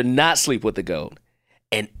you rather not sleep with a goat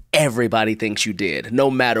and everybody thinks you did,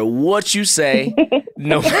 no matter what you say,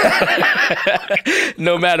 no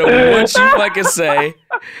matter what you fucking say,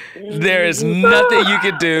 there is nothing you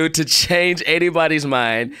can do to change anybody's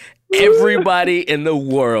mind. Everybody in the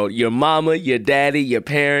world, your mama, your daddy, your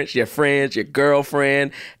parents, your friends, your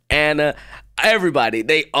girlfriend, Anna, everybody,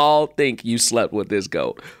 they all think you slept with this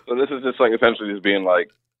goat. So this is just like essentially just being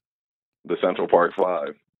like the Central Park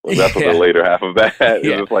Five. Well, that's what the later half of that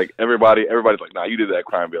is. It's like everybody's like, nah, you did that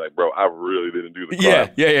crime. Be like, bro, I really didn't do the crime.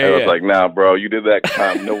 Yeah. It's like, nah, bro, you did that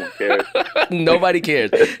crime. No one cares. Nobody cares.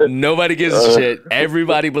 Nobody gives a shit.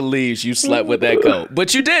 Everybody believes you slept with that goat.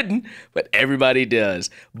 But you didn't. But everybody does.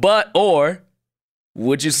 Or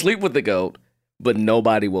would you sleep with the goat, but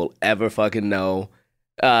nobody will ever fucking know?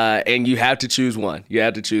 And you have to choose one.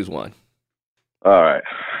 All right.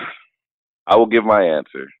 I will give my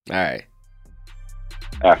answer. All right.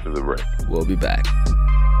 After the break. We'll be back.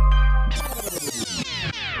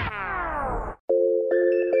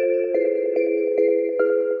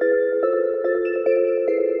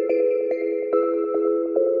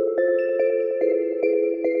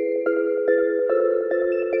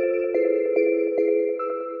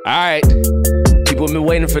 All right. People have been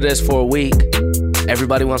waiting for this for a week.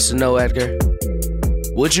 Everybody wants to know, Edgar.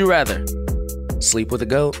 Would you rather sleep with a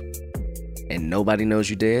goat and nobody knows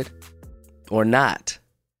you did, or not,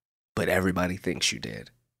 but everybody thinks you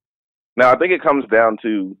did? Now, I think it comes down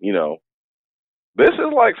to, this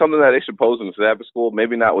is like something that they should pose in the Sabbath school,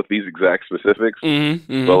 maybe not with these exact specifics,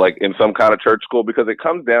 but like in some kind of church school, because it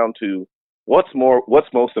comes down to what's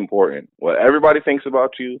most important, what everybody thinks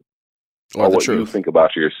about you, or what you think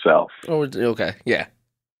about yourself. Oh, okay. Yeah.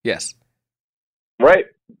 Yes. Right?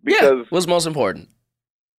 Because what's most important?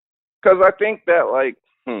 Because I think that, like,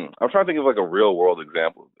 I'm trying to think of like a real world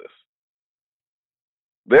example of this.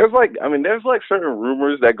 There's certain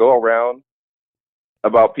rumors that go around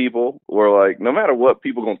about people where, like, no matter what,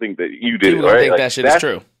 people gonna think that you did people it, right? Think that shit is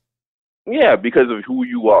true. Yeah, because of who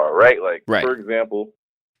you are, right? Like, for example,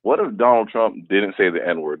 what if Donald Trump didn't say the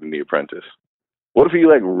N-word in The Apprentice? What if he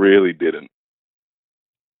like really didn't?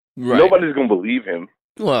 Right. Nobody's gonna believe him.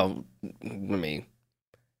 Well, I mean,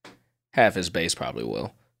 half his base probably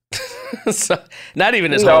will. So, not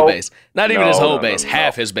even his whole base. Not even his whole base.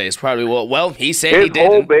 Half his base probably will. Well, he said he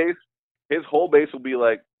didn't. His whole base will be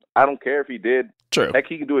like, I don't care if he did. True. Heck,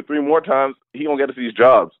 he can do it 3 more times. He gonna get us these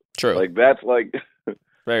jobs. True. Like that's like.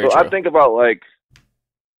 Very so true. I think about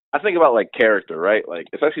like character, right? Like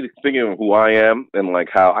especially thinking of who I am and like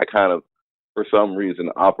how I kind of, for some reason,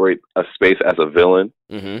 operate a space as a villain,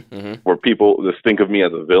 where people just think of me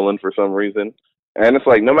as a villain for some reason. And it's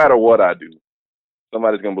like no matter what I do,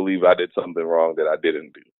 somebody's gonna believe I did something wrong that I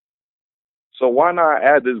didn't do. So why not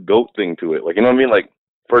add this GOAT thing to it? Like, you know what I mean? Like,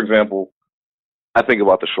 for example, I think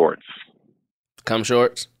about the Shorts. Come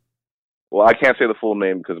Shorts? Well, I can't say the full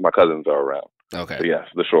name because my cousins are around. Okay. So yes,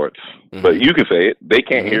 the Shorts. But you can say it. They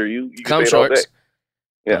can't hear you. You can Come say it Shorts. all day.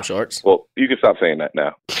 Yeah. Come Shorts. Well, you can stop saying that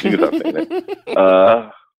now. You can stop saying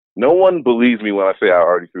that. No one believes me when I say I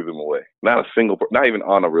already threw them away. Not a single not even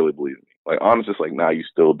Anna really believes me. Like, Anna's just like, nah, you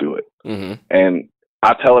still do it. And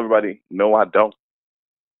I tell everybody, no, I don't.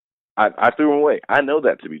 I threw them away. I know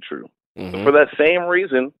that to be true. So for that same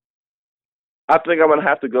reason, I think I'm going to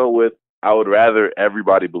have to go with I would rather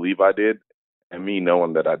everybody believe I did and me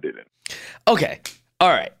knowing that I didn't. Okay. All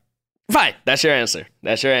right. Fine. That's your answer.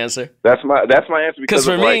 That's your answer. That's my answer because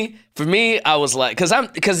for me, I was like,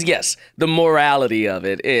 because yes, the morality of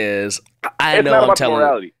it is, I know I'm telling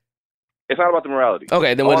morality. It's not about the morality.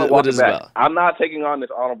 Okay, then what is it about? I'm not taking on this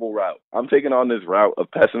honorable route. I'm taking on this route of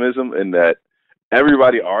pessimism in that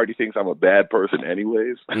everybody already thinks I'm a bad person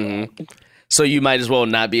anyways. So you might as well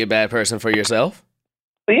not be a bad person for yourself?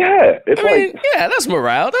 Yeah. That's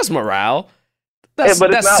morale. That's morale. That's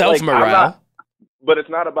self-morale. But it's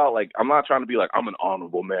not about, like, I'm not trying to be like, I'm an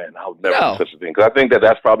honorable man. I'll never do such a thing. Because I think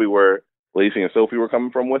that's probably where Lacey and Sophie were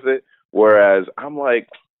coming from with it. Whereas I'm like,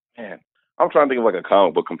 man, I'm trying to think of like a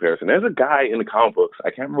comic book comparison. There's a guy in the comic books,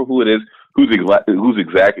 I can't remember who it is, who's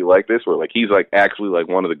exactly like this, where like he's like actually like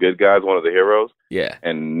one of the good guys, one of the heroes. Yeah.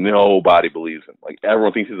 And nobody believes him. Like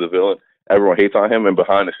everyone thinks he's a villain. Everyone hates on him. And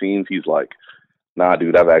behind the scenes, he's like, nah,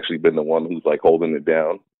 dude, I've actually been the one who's like holding it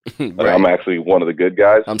down. Like, I'm actually one of the good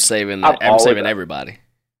guys. I'm saving everybody.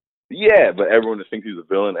 Yeah, but everyone just thinks he's a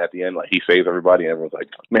villain. At the end, like he saves everybody, and everyone's like,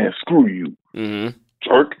 "Man, screw you,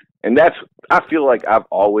 jerk." And I feel like I've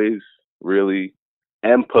always really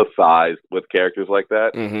empathized with characters like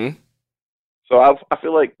that. So I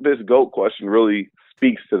feel like this GOAT question really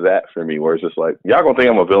speaks to that for me, where it's just like, y'all gonna think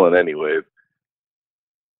I'm a villain anyways.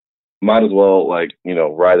 Might as well, like,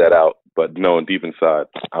 ride that out. But knowing deep inside,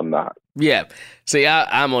 I'm not. Yeah. See,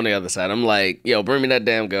 I'm on the other side. I'm like, yo, bring me that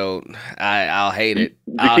damn GOAT. I'll hate it.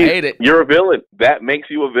 I'll hate it. You're a villain. That makes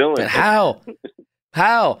you a villain. How?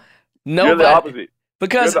 No, you're the opposite.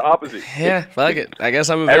 Because you're the opposite. Yeah, fuck it. I guess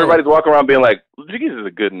I'm a villain. Everybody's walking around being like, Jiggies is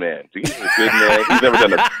a good man. Jiggies is a good man. He's never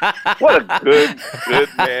done what a good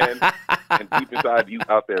man. And deep inside, you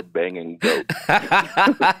out there banging GOAT.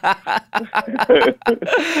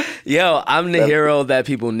 Yo, I'm the hero that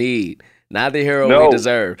people need. Not the hero we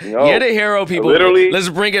deserve. No. You're the hero people. Literally, let's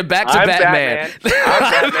bring it back to Batman.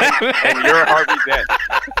 I'm Batman, and you're Harvey Dent.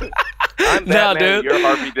 I'm Batman, you're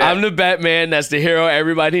Harvey Dent. I'm the Batman. That's the hero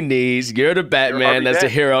everybody needs. You're the Batman. That's the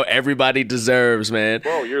hero everybody deserves, man.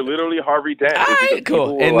 Bro, you're literally Harvey Dent. All right,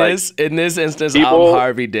 cool. In this instance, I'm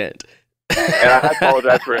Harvey Dent. And I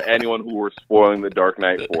apologize for anyone who we're spoiling The Dark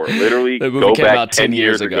Knight for. Literally, go back 10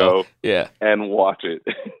 years ago, and watch it.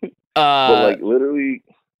 But like literally.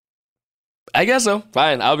 I guess so.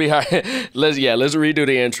 Fine, I'll be hard. Let's redo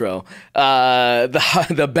the intro.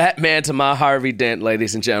 The Batman to my Harvey Dent,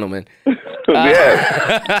 ladies and gentlemen.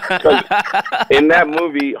 Yeah. In that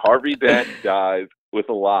movie, Harvey Dent dies with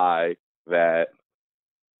a lie that,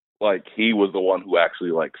 like, he was the one who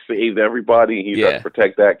actually like saved everybody. He tried to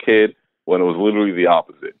protect that kid when it was literally the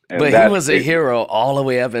opposite. And but he was a hero all the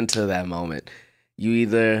way up until that moment. You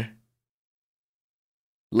either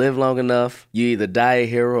live long enough, you either die a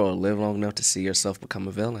hero or live long enough to see yourself become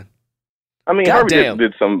a villain. I mean, Harvey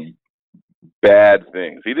did some bad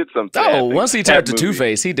things. He did some bad things. Once he turned to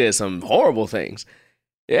Two-Face, he did some horrible things.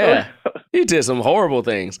 Yeah, he did some horrible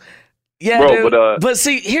things. Yeah, bro, dude. But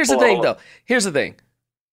see, here's the thing, though. Here's the thing.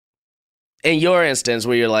 In your instance,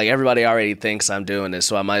 where you're like, everybody already thinks I'm doing this,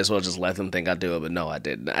 so I might as well just let them think I do it. But no, I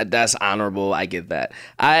didn't. That's honorable. I get that.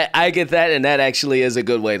 I get that, and that actually is a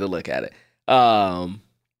good way to look at it.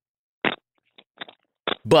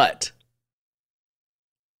 But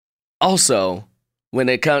also, when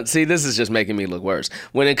it comes, see, this is just making me look worse.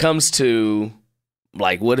 When it comes to,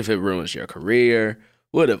 like, what if it ruins your career?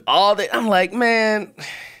 What if all that? I'm like, man,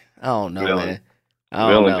 I don't know, Villain. man.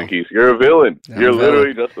 I don't Villain, know. Jaquise. You're a villain. I'm You're a villain.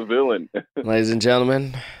 literally just a villain. Ladies and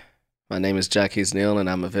gentlemen, my name is Jaquise Neal, and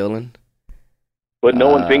I'm a villain. But no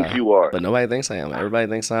one thinks you are. But nobody thinks I am. Everybody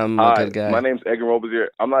thinks I'm a Hi, good guy. my name's Edgar Mobizier.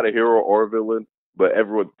 I'm not a hero or a villain, but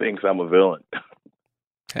everyone thinks I'm a villain.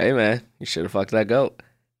 Hey, man, you should have fucked that goat.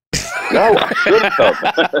 No, I shouldn't have.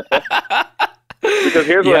 Because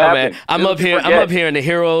here's what happens. Man, I'm up here in the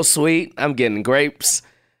hero suite. I'm getting grapes.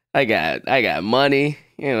 I got money.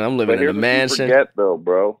 You know, I'm living in a mansion. What you forget, though,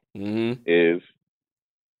 bro, Mm-hmm. is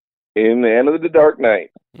in the end of the Dark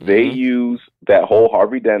Knight, they use that whole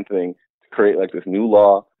Harvey Dent thing to create like this new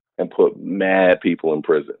law and put mad people in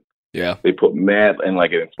prison. Yeah. They put mad and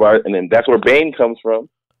like it inspired, and then that's where Bane comes from.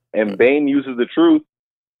 And Bane uses the truth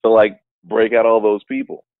to like break out all those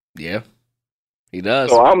people. Yeah. He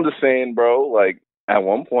does. So I'm just saying, bro, like at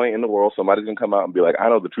one point in the world, somebody's gonna come out and be like, I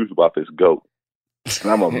know the truth about this goat.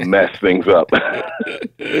 And I'm gonna mess things up.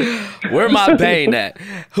 Where my Bane at?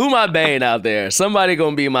 Who my Bane out there? Somebody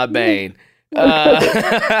gonna be my Bane.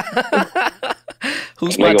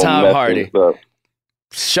 Who's my Tom Hardy?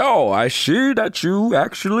 So I see that you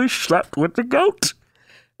actually slept with the goat.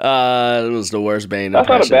 It was the worst Bane. That's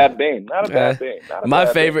impression. not a bad Bane. Not a bad Bane. Not a My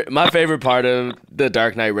bad favorite, Bane. my favorite part of The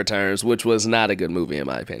Dark Knight Returns, which was not a good movie in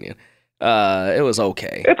my opinion. It was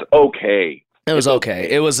okay. It's okay. It was okay.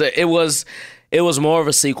 It was more of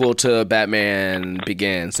a sequel to Batman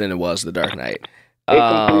Begins than it was The Dark Knight. It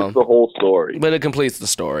completes the whole story. But it completes the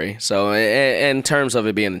story. So in terms of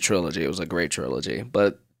it being a trilogy, it was a great trilogy.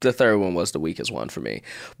 But the third one was the weakest one for me.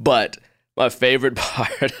 But my favorite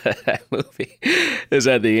part of that movie is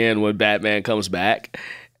at the end when Batman comes back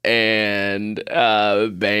and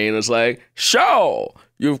Bane is like, "So,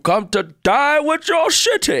 you've come to die with your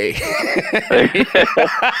city."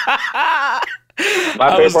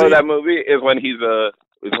 My favorite part of that movie is when he's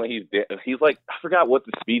like, I forgot what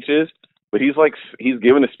the speech is, but he's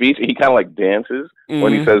giving a speech and he kind of like dances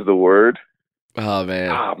when he says the word. Oh man,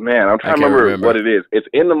 I'm trying to remember what it is. It's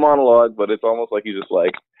in the monologue, but it's almost like he's just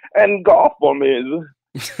like, and Gotham is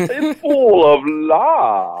full of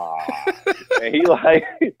lies, and he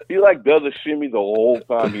does a shimmy the whole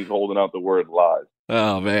time he's holding out the word lies.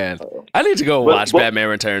 Oh man, I need to go watch Batman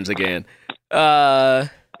Returns again.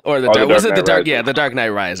 Or the Dark Knight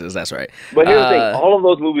Rises. That's right. But here's the thing: all of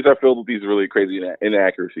those movies are filled with these really crazy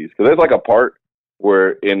inaccuracies. Because there's like a part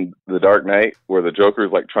where in The Dark Knight where the Joker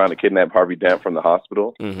is like trying to kidnap Harvey Dent from the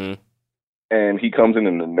hospital, and he comes in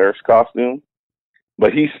the nurse costume,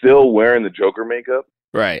 but he's still wearing the Joker makeup,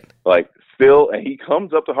 right? Like still, and he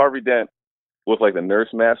comes up to Harvey Dent with like the nurse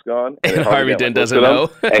mask on, and Harvey Dent doesn't know,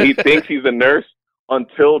 and he thinks he's a nurse.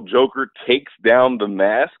 Until Joker takes down the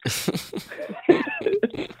mask.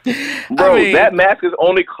 Bro, that mask is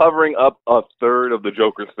only covering up a third of the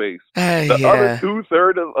Joker's face. The other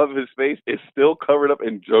 2/3 of his face is still covered up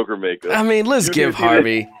in Joker makeup. I mean, let's give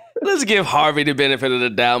Harvey the benefit of the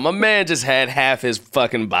doubt. My man just had half his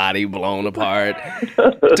fucking body blown apart.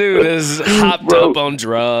 Dude is hopped up on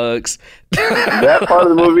drugs. That part of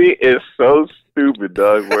the movie is so stupid,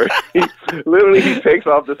 Doug, where he takes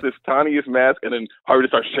off this tiniest mask and then Harvey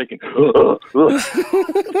starts shaking.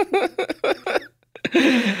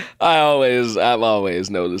 I've always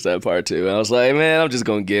noticed that part too. And I was like, man, I'm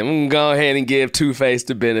gonna go ahead and give Two-Face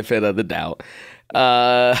the benefit of the doubt.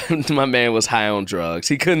 My man was high on drugs.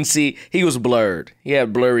 He couldn't see. He was blurred. He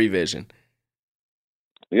had blurry vision.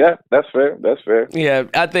 Yeah, that's fair. That's fair. Yeah,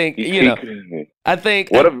 I think I think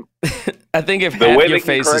if the half way your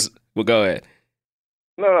face is, well, go ahead.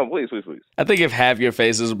 No, please. I think if half your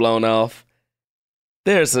face is blown off,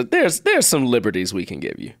 there's some liberties we can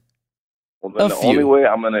give you. Well, then the only way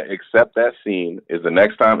I'm gonna accept that scene is the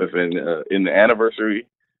next time if in the anniversary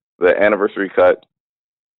cut,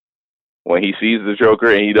 when he sees the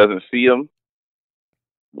Joker and he doesn't see him,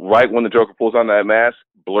 right when the Joker pulls on that mask,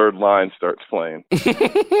 blurred line starts playing.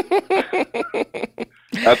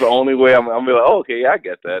 That's the only way I'm be like, oh, okay, yeah, I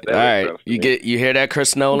get that. All right, you hear that,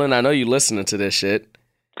 Chris Nolan? I know you listening to this shit.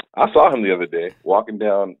 I saw him the other day walking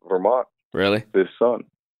down Vermont. Really? With his son.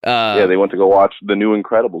 Yeah, they went to go watch the new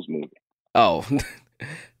Incredibles movie. Oh,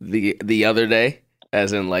 the other day,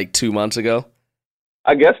 as in like 2 months ago.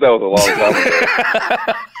 I guess that was a long time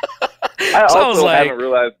ago. I also haven't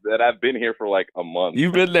realized that I've been here for like a month.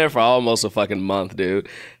 You've been there for almost a fucking month, dude.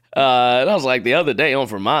 And I was like, the other day on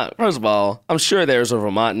Vermont. First of all, I'm sure there's a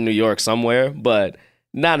Vermont in New York somewhere, but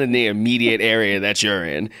not in the immediate area that you're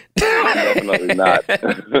in. Definitely not.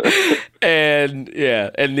 And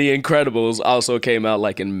The Incredibles also came out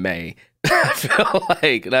like in May. I feel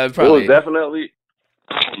like that was probably. It was definitely.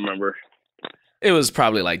 I don't remember. It was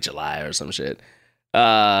probably like July or some shit.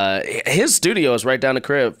 His studio is right down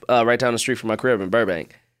the street from my crib in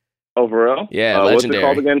Burbank. Oh, for real? Yeah, what's Legendary. it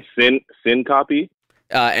called again? Sin Copy?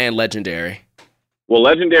 And Legendary. Well,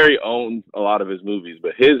 Legendary owns a lot of his movies,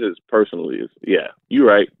 but his is personally yeah. You're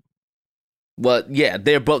right. Well, yeah,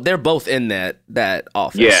 they're both in that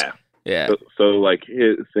office. Yeah. Yeah. So like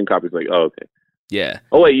his Sin Copy's like, oh, okay. Yeah.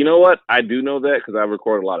 Oh wait, you know what? I do know that because I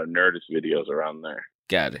record a lot of Nerdist videos around there.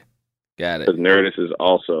 Got it. Because Nerdist is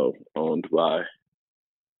also owned by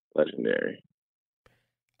Legendary.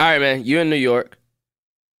 All right, man. You in New York?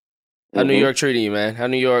 How New Mhm. York treating you, man? How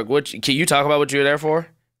New York? Can you talk about what you're there for?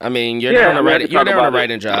 I mean, you're there on a writing job.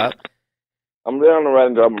 I'm there on a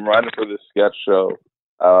writing job. I'm writing for this sketch show.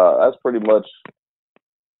 That's pretty much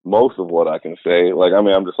most of what I can say. Like, I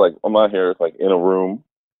mean, I'm just like, I'm out here like in a room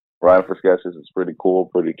writing for sketches. It's pretty cool,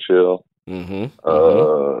 pretty chill.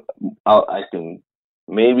 I can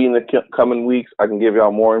maybe in the coming weeks I can give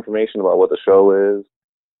y'all more information about what the show is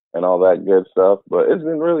and all that good stuff. But it's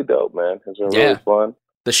been really dope, man. It's been really fun.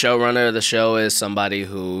 The showrunner of the show is somebody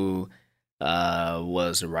who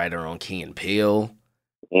was a writer on Key and Peele,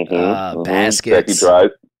 Baskets,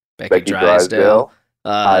 Becky Drysdale,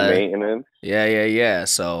 High Maintenance. Yeah.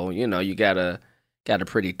 So you got a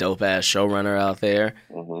pretty dope ass showrunner out there.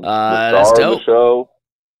 That's dope.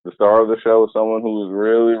 The star of the show is someone who is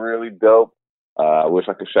really, really dope. I wish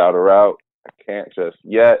I could shout her out. I can't just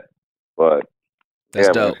yet, but that's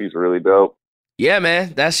dope. Man, she's really dope. Yeah,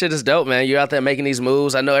 man, that shit is dope, man. You're out there making these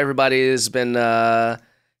moves. I know everybody has been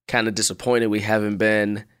kind of disappointed we haven't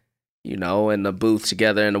been, in the booth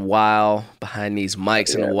together in a while, behind these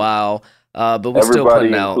mics in a while. But we're still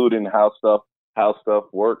putting out, including how stuff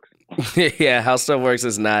works. Yeah, how stuff works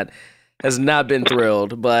has not been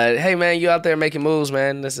thrilled. But hey, man, you out there making moves,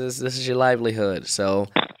 man. This is your livelihood. So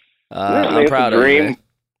I'm proud of you, man.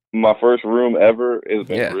 My first room ever has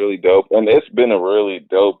been really dope. And it's been a really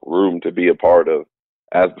dope room to be a part of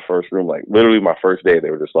as the first room. Like, literally my first day, they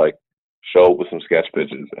were just like, show up with some sketch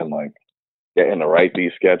pitches and like getting to write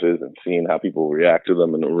these sketches and seeing how people react to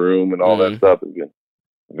them in the room and all that stuff has been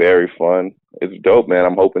very fun. It's dope, man.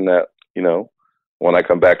 I'm hoping that, when I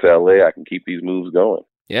come back to LA, I can keep these moves going.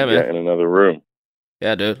 Yeah, man. In another room.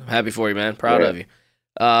 Yeah, dude. Happy for you, man. Proud of you.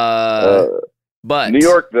 But New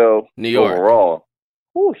York, though, overall,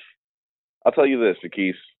 whoosh, I'll tell you this,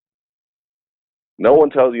 Jaquise. No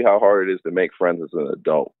one tells you how hard it is to make friends as an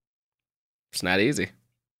adult. It's not easy.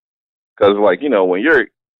 Because, like, when you're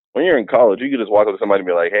in college, you can just walk up to somebody and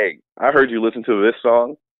be like, hey, I heard you listen to this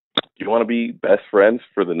song. Do you want to be best friends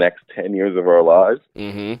for the next 10 years of our lives?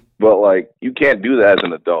 Mm-hmm. But, like, you can't do that as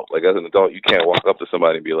an adult. Like, as an adult, you can't walk up to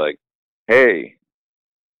somebody and be like, hey,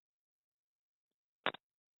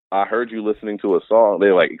 I heard you listening to a song.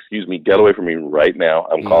 They're like, excuse me, get away from me right now.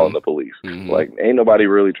 I'm calling the police. Like, ain't nobody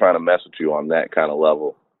really trying to mess with you on that kind of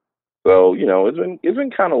level. So, it's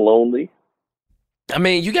been kind of lonely. I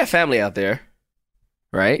mean, you got family out there,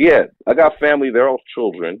 right? Yeah, I got family. They're all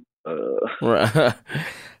children. I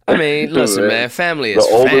mean, listen, man, family is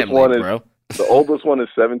family, bro. The oldest one is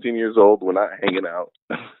 17 years old. We're not hanging out.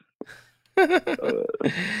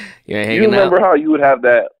 You ain't hanging you remember out? how you would have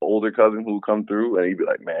that older cousin who would come through and you'd be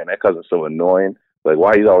like, man, that cousin's so annoying. Like,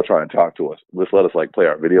 why he's always trying to talk to us? Just let us, like, play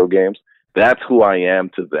our video games. That's who I am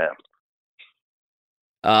to them.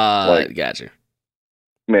 Gotcha.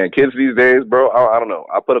 Man, kids these days, bro, I don't know.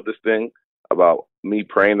 I put up this thing about me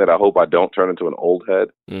praying that I hope I don't turn into an old head.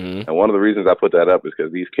 Mm-hmm. And one of the reasons I put that up is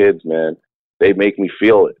because these kids, man, they make me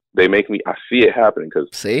feel it. I see it happening because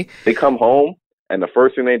they come home and the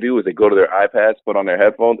first thing they do is they go to their iPads, put on their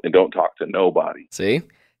headphones, and don't talk to nobody. See?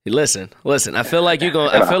 Listen. I feel like you're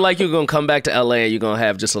gonna come back to LA and you're gonna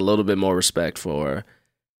have just a little bit more respect for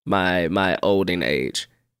my olden age.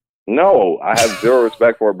 No, I have zero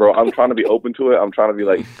respect for it, bro. I'm trying to be open to it. I'm trying to be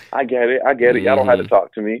like, I get it. Y'all don't have to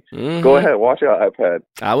talk to me. Go ahead, watch your iPad.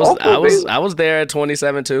 I was there at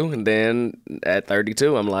 27 too, and then at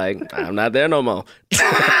 32, I'm like, I'm not there no more.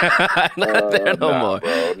 I'm not there no more.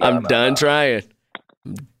 Bro, I'm done trying.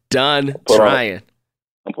 I'm done trying.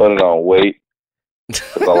 I'm putting on weight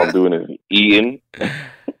because all I'm doing is eating.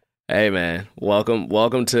 Hey man, welcome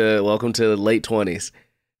to the late 20s.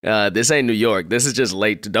 This ain't New York. This is just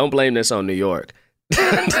late. Don't blame this on New York.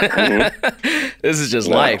 This is just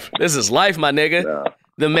life. This is life, my nigga. No.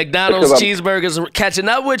 The McDonald's cheeseburgers are catching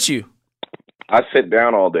up with you. I sit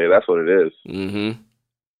down all day. That's what it is. Mm-hmm.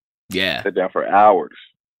 Yeah. I sit down for hours.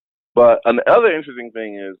 But another interesting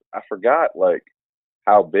thing is I forgot, like,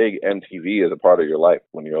 how big MTV is a part of your life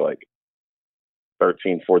when you're, like,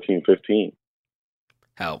 13, 14, 15.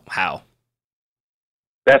 How?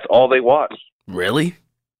 That's all they watch. Really?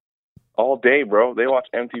 All day, bro. They watch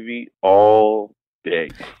MTV all day.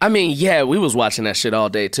 I mean, yeah, we was watching that shit all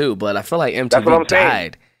day too, but I feel like That's what I'm MTV saying.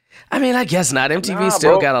 died. I mean, I guess not. MTV Nah,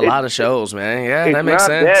 still bro, got a lot of shows, man. Yeah, that makes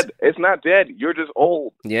sense. Dead. It's not dead. You're just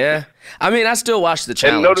old. Yeah. I mean, I still watch the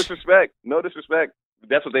challenge. And no disrespect.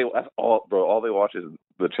 That's all, bro. All they watch is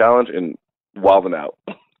the challenge and Wildin' Out.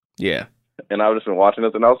 Yeah. And I've just been watching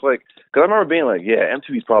this, and I was like, because I remember being like, yeah,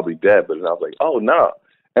 MTV's probably dead, but then I was like, oh no.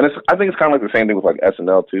 And I think it's kind of like the same thing with like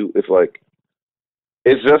SNL too. It's like,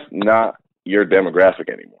 it's just not your demographic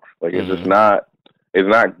anymore. Like it's just not. It's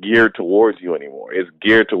not geared towards you anymore. It's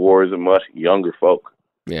geared towards a much younger folk.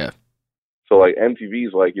 Yeah. So like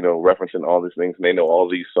MTV's like, you know, referencing all these things, and they know all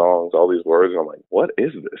these songs, all these words, and I'm like, what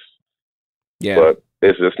is this? Yeah. But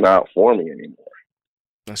it's just not for me anymore.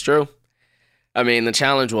 That's true. I mean, the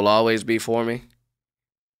challenge will always be for me,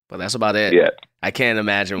 but that's about it. Yeah. I can't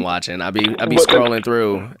imagine watching. I'll be scrolling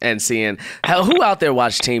through and seeing who out there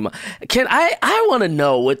watch Team. I want to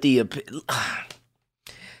know what the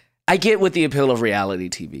I get what the appeal of reality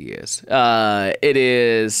TV is. It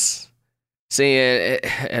is seeing.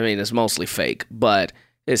 I mean, it's mostly fake, but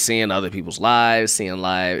it's seeing other people's lives, seeing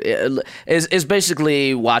live. It's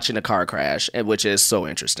basically watching a car crash, which is so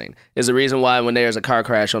interesting. Is the reason why when there's a car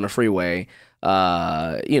crash on the freeway,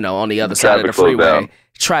 on the other side of the freeway,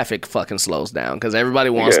 traffic fucking slows down because everybody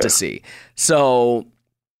wants to see. So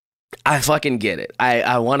I fucking get it. I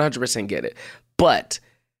 100% get it. But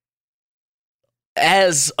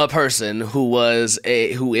as a person who is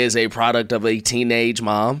a product of a teenage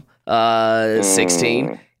mom,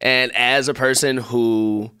 16, and as a person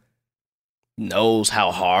who knows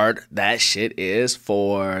how hard that shit is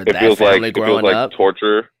for that family growing up,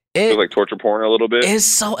 torture. It feels like torture porn a little bit. It's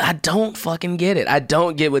so, I don't fucking get it. I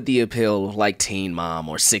don't get what the appeal of like Teen Mom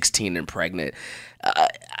or 16 and Pregnant.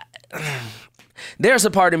 There's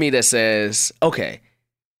a part of me that says, okay,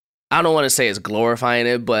 I don't want to say it's glorifying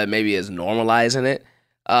it, but maybe it's normalizing it.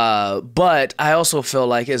 But I also feel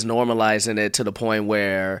like it's normalizing it to the point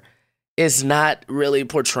where it's not really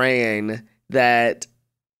portraying that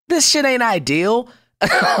this shit ain't ideal.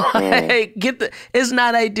 It's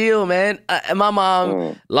not ideal, man. My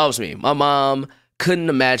mom loves me. My mom couldn't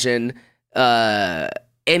imagine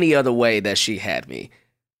any other way that she had me.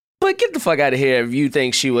 But get the fuck out of here if you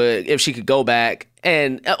think if she could go back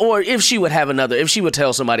or if she would if she would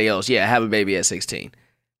tell somebody else, yeah, have a baby at 16.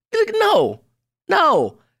 Like, no,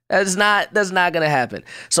 that's not gonna happen.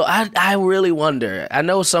 So I really wonder. I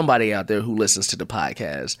know somebody out there who listens to the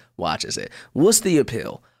podcast watches it. What's the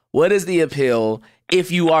appeal? What is the appeal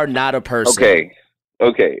if you are not a person?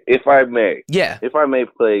 Okay. If I may. Yeah. If I may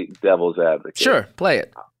play devil's advocate. Sure, play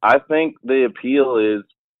it. I think the appeal is,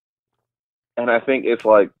 and I think it's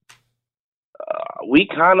like, we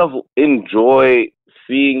kind of enjoy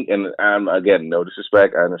seeing, and again, no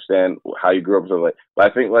disrespect, I understand how you grew up, so like,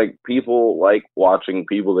 but I think like people like watching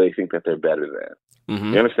people they think that they're better than.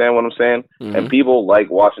 Mm-hmm. You understand what I'm saying? Mm-hmm. And people like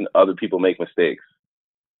watching other people make mistakes.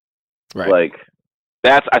 Right. Like,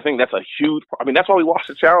 I think that's a huge. I mean, that's why we watch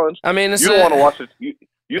the challenge. I mean, you don't want to watch it.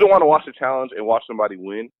 You don't want to watch the challenge and watch somebody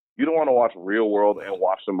win. You don't want to watch Real World and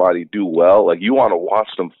watch somebody do well. Like, you want to watch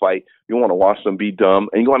them fight. You want to watch them be dumb,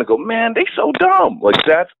 and you want to go, man, they so dumb. Like,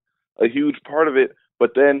 that's a huge part of it.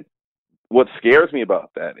 But then, what scares me about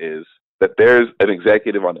that is that there's an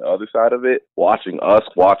executive on the other side of it watching us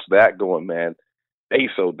watch that, going, man, they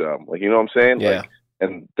so dumb. Like, you know what I'm saying? Yeah. Like,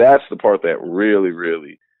 and that's the part that really,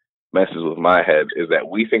 really messes with my head, is that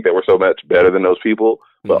we think that we're so much better than those people,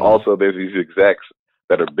 but also there's these execs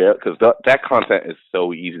that are better, because that content is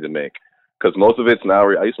so easy to make, because most of it's now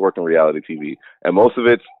I used to work in reality TV, and most of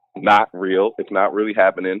it's not real. It's not really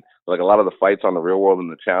happening. Like, a lot of the fights on the Real World and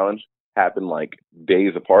the challenge happen like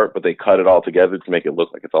days apart, but they cut it all together to make it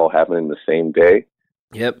look like it's all happening the same day.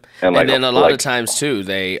 Yep. And then a lot of times too,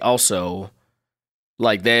 they also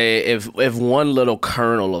if one little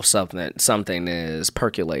kernel of something is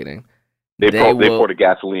percolating, they pour the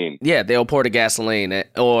gasoline. Yeah, they'll pour the gasoline,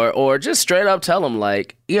 or just straight up tell them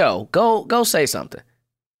like, "Yo, go say something."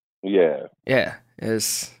 Yeah. Yeah. And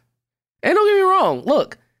don't get me wrong.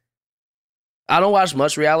 Look, I don't watch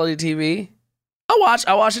much reality TV.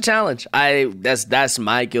 I watch a challenge. That's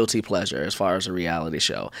my guilty pleasure as far as a reality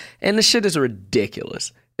show, and the shit is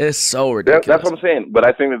ridiculous. It's so ridiculous. That's what I'm saying. But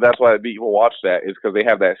I think that's why people watch that, is because they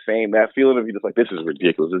have that feeling of you just like, this is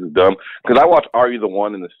ridiculous, this is dumb. Because I watch Are You the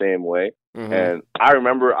One in the same way. Mm-hmm. And I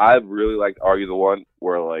remember I really liked Are You the One,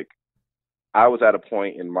 where like I was at a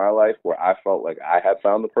point in my life where I felt like I had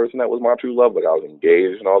found the person that was my true love, like I was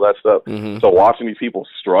engaged and all that stuff. Mm-hmm. So watching these people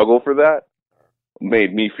struggle for that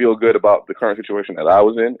made me feel good about the current situation that I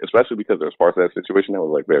was in, especially because there's parts of that situation that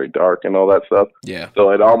was like very dark and all that stuff. Yeah. So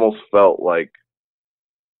it almost felt like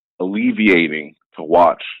alleviating to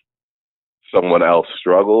watch someone else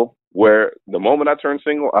struggle. Where the moment I turn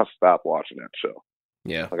single, I stop watching that show.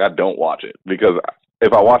 Yeah. Like, I don't watch it, because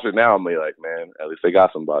if I watch it now, I'm like, man, at least they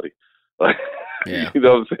got somebody. Like, Yeah. you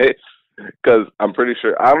know what I'm saying? Because I'm pretty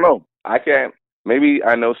sure, I don't know. I can't. Maybe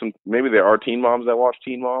I know maybe there are teen moms that watch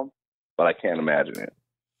Teen Mom, but I can't imagine it.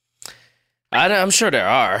 I'm sure there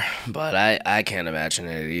are, but I can't imagine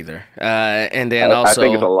it either. And then also, I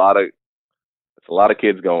think it's a lot of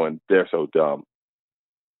kids going, they're so dumb.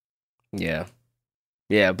 Yeah.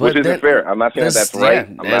 Yeah, but which isn't fair. I'm not saying that's right.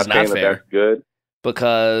 Yeah, I'm not saying that's good.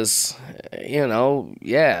 Because,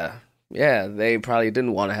 yeah, they probably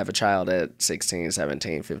didn't want to have a child at 16,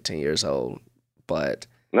 17, 15 years old. But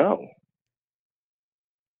no.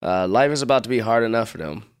 Life is about to be hard enough for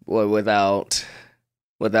them without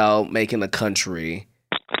making the country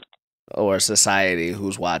or society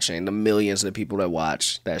who's watching, the millions of people that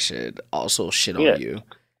watch that shit also shit on you.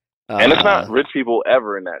 And it's not rich people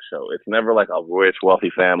ever in that show. It's never like a rich,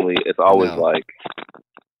 wealthy family. It's always like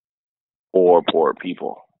poor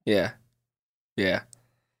people. Yeah. Yeah.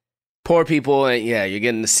 Poor people, and yeah, you're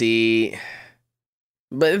getting to see.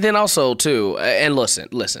 But then also, too, and listen,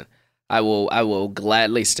 I will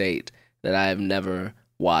gladly state that I have never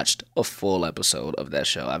watched a full episode of that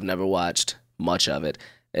show. I've never watched much of it.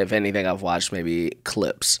 If anything, I've watched maybe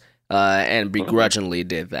clips, and begrudgingly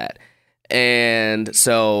did that. And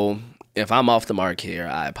so, if I'm off the mark here,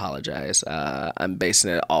 I apologize. I'm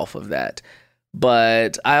basing it off of that.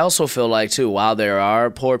 But I also feel like, too, while there are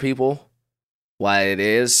poor people, while it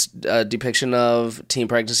is a depiction of teen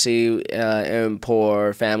pregnancy and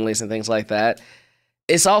poor families and things like that,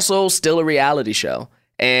 it's also still a reality show.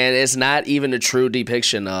 And it's not even a true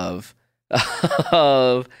depiction of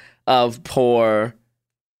poor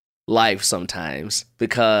life sometimes,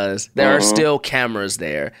 because there are still cameras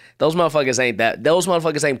there. Those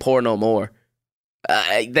motherfuckers ain't poor no more.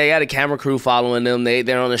 They got a camera crew following them.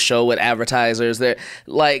 They're on a show with advertisers. They're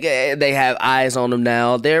like, they have eyes on them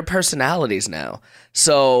now. They're personalities now.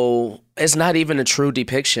 So it's not even a true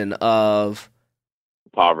depiction of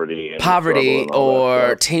poverty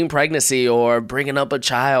or teen pregnancy or bringing up a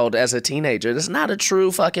child as a teenager. It's not a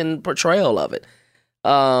true fucking portrayal of it.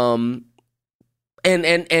 And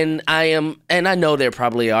I know there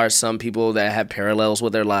probably are some people that have parallels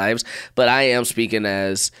with their lives, but I am speaking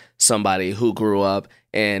as somebody who grew up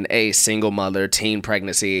in a single mother teen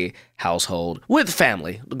pregnancy household with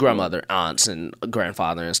family, grandmother, aunts, and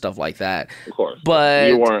grandfather and stuff like that. Of course. But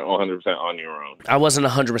you weren't 100% on your own. I wasn't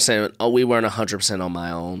 100%. We weren't 100% on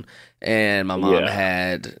my own. And my mom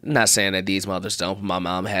had, not saying that these mothers don't, but my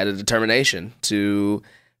mom had a determination to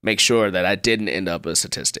make sure that I didn't end up a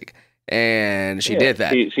statistic. And she did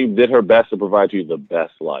that. She did her best to provide you the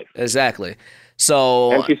best life. Exactly.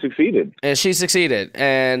 So, and she succeeded.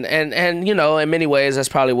 And in many ways, that's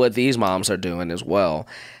probably what these moms are doing as well.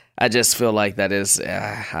 I just feel like that is,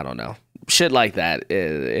 I don't know. Shit like that,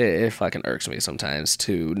 it fucking irks me sometimes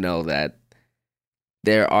to know that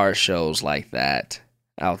there are shows like that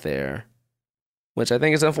out there, which I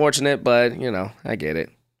think is unfortunate, but, I get it.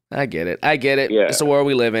 Yeah. It's the world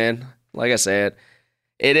we live in. Like I said,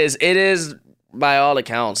 it is by all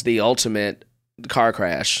accounts the ultimate car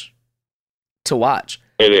crash to watch.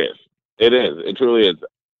 It is. It truly is.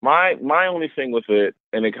 My only thing with it,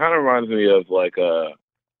 and it kind of reminds me of like a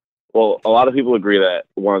lot of people agree that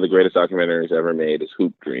one of the greatest documentaries ever made is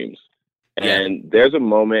Hoop Dreams. And there's a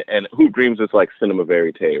moment, and Hoop Dreams is like cinema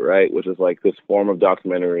verite, right? Which is like this form of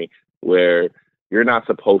documentary where you're not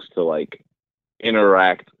supposed to like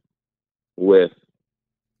interact with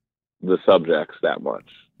the subjects that much.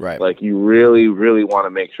 Right. Like you really, really want to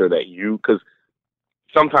make sure that because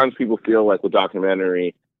sometimes people feel like with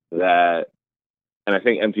documentary that, and I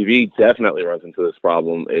think MTV definitely runs into this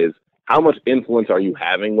problem, is how much influence are you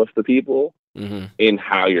having with the people in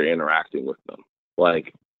how you're interacting with them?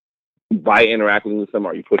 Like, by interacting with them,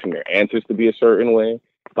 are you pushing their answers to be a certain way?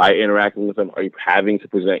 By interacting with them, are you having to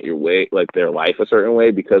present your way, like their life a certain way?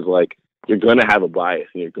 Because like, you're going to have a bias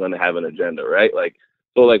and you're going to have an agenda, right? Like,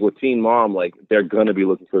 so like with Teen Mom, like they're going to be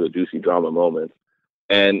looking for the juicy drama moments.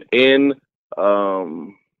 And in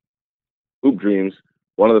Hoop Dreams,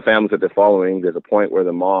 one of the families that they're following, there's a point where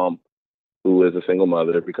the mom, who is a single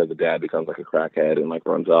mother because the dad becomes like a crackhead and like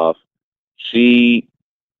runs off, she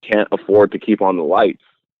can't afford to keep on the lights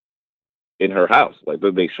in her house. Like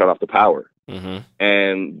they shut off the power. And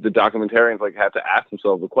the documentarians like had to ask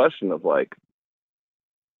themselves the question of like,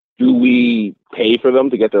 do we pay for them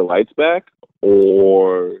to get their lights back?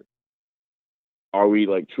 Or are we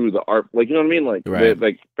like true to the art? Like, you know what I mean? Like, right.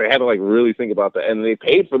 they had to like really think about that. And they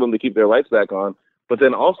paid for them to keep their lights back on, But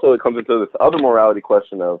then also it comes into this other morality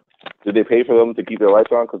question of, did they pay for them to keep their lights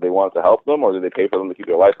on because they wanted to help them, or did they pay for them to keep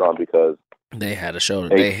their lights on because they had a show.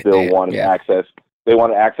 They still wanted access. They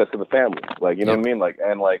wanted access to the family. Like, you know what I mean? Like,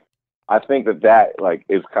 and like, I think that like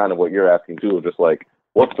is kind of what you're asking too, of just like,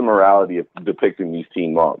 what's the morality of depicting these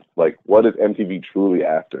teen moms? Like, what is MTV truly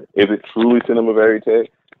after? Is it truly cinema verite?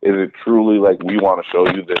 Is it truly like, we want to show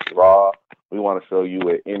you this raw? We want to show you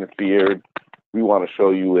it interfered. We want to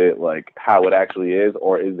show you it like how it actually is,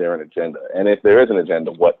 or is there an agenda? And if there is an agenda,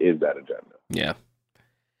 what is that agenda? Yeah.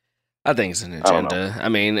 I think it's an agenda. I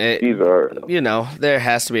mean, these are, you know, there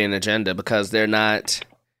has to be an agenda because they're not.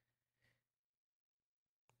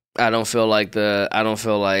 I don't feel like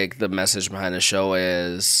the message behind the show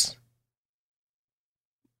is,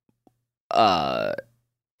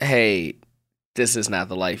 hey, this is not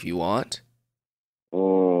the life you want.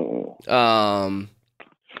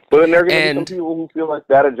 But then there are going to be some people who feel like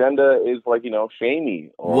that agenda is like, you know,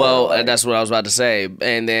 shamey. That's what I was about to say.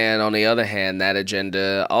 And then on the other hand, that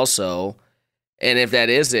agenda also, and if that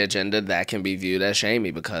is the agenda, that can be viewed as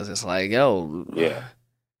shamey because it's like, yo,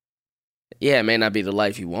 yeah, it may not be the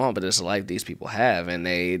life you want, but it's the life these people have, and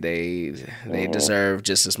they deserve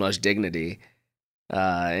just as much dignity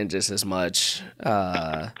and just as much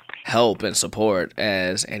help and support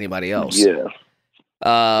as anybody else. Yeah.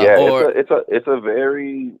 It's a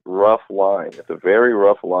very rough line. It's a very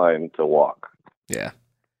rough line to walk. Yeah,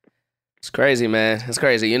 it's crazy, man. It's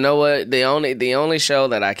crazy. You know what? The only show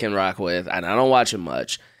that I can rock with, and I don't watch it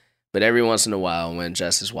much, but every once in a while when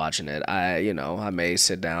Jess is watching it, I may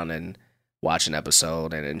sit down and watch an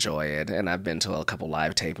episode and enjoy it. And I've been to a couple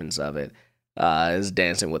live tapings of it. Is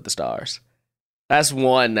Dancing with the Stars. That's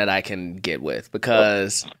one that I can get with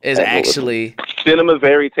because it's actually cinema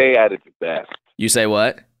verite at its best. You say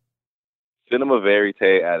what? Cinema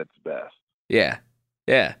verite at its best. Yeah.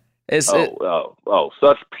 It's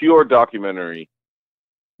such pure documentary.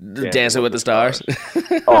 Dancing with the Stars.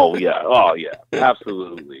 Oh yeah,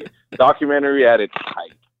 absolutely. Documentary at its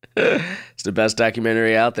height. It's the best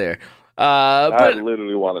documentary out there. I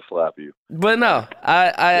literally want to slap you. But no,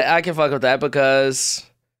 I can fuck with that because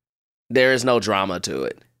there is no drama to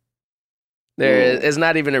it. It's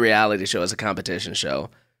not even a reality show. It's a competition show.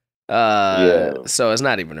 So it's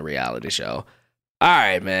not even a reality show. All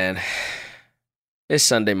right, man. It's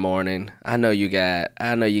Sunday morning. I know you got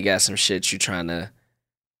some shit you trying to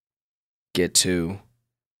get to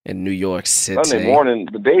in New York City. Sunday morning.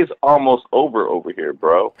 The day's almost over here,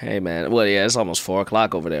 bro. Hey, man. Well, yeah, it's almost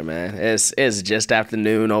 4:00 over there, man. It's just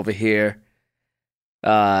afternoon over here.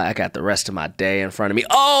 I got the rest of my day in front of me.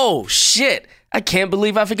 Oh shit! I can't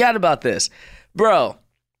believe I forgot about this, bro.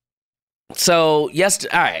 So all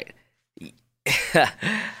right.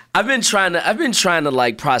 I've been trying to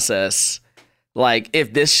like process like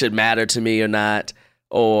if this should matter to me or not,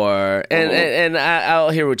 or and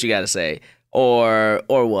I'll hear what you got to say or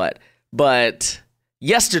what. But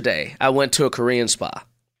yesterday I went to a Korean spa,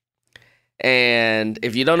 and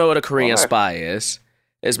if you don't know what a Korean spa is,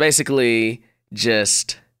 it's basically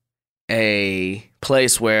just a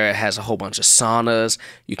place where it has a whole bunch of saunas.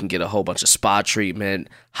 You can get a whole bunch of spa treatment,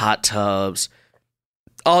 hot tubs,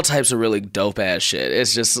 all types of really dope ass shit.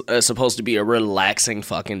 It's just supposed to be a relaxing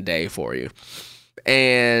fucking day for you.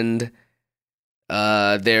 And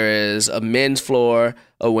there is a men's floor,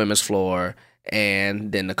 a women's floor,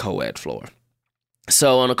 and then the co-ed floor.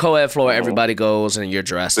 So on the co-ed floor, everybody goes and you're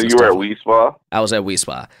dressed. So you were at We Spa? I was at We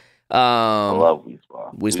Spa. I love We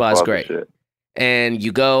Spa. We Spa is great. And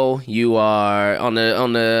you are on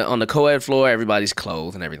the co-ed floor, everybody's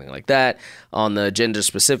clothed and everything like that. On the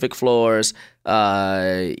gender-specific floors,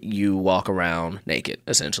 you walk around naked,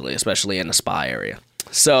 essentially, especially in the spa area.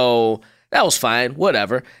 So that was fine,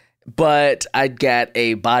 whatever. But I got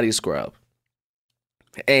a body scrub.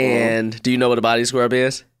 And do you know what a body scrub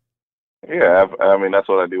is? Yeah, I mean that's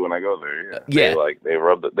what I do when I go there. Yeah. They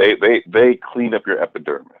rub they clean up your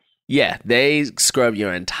epidermis. Yeah, they scrub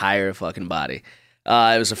your entire fucking body.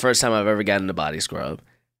 It was the first time I've ever gotten a body scrub.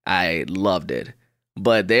 I loved it.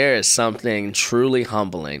 But there is something truly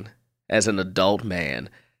humbling as an adult man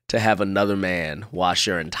to have another man wash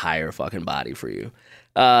your entire fucking body for you.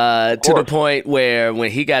 To the point where when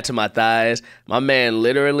he got to my thighs, my man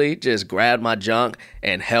literally just grabbed my junk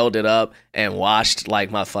and held it up and washed like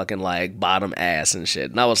my fucking like bottom ass and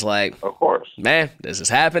shit. And I was like, of course, man, this is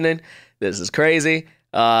happening. This is crazy.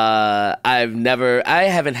 I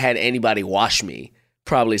haven't had anybody wash me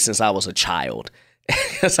probably since I was a child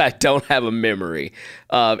because I don't have a memory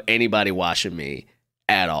of anybody washing me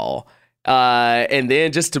at all. And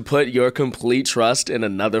then just to put your complete trust in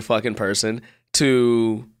another fucking person,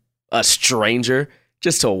 to a stranger,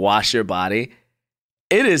 just to wash your body,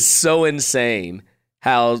 it is so insane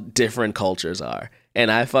how different cultures are,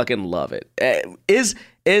 and I fucking love it.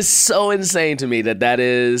 It's so insane to me that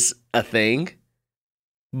is a thing,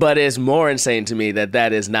 but it's more insane to me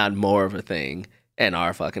that is not more of a thing in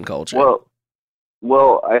our fucking culture.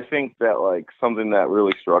 Well, I think that like something that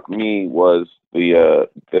really struck me was the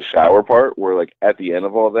shower part, where like at the end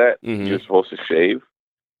of all that, you're supposed to shave,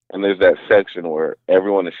 and there's that section where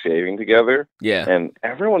everyone is shaving together, and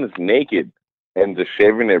everyone is naked and just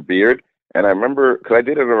shaving their beard. And I remember, because I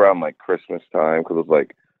did it around like Christmas time, because it was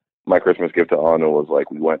like my Christmas gift to Anna was like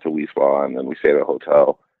we went to Wiesbaden and then we stayed at a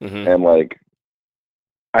hotel, and like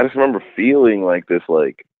I just remember feeling like this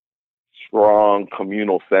like strong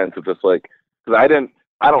communal sense of just like, because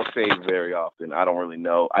I don't shave very often. I didn't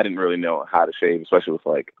really know how to shave, especially with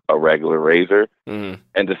like a regular razor. And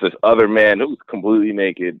just this other man who was completely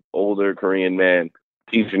naked, older Korean man,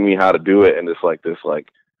 teaching me how to do it, and this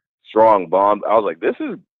strong bond. I was like, this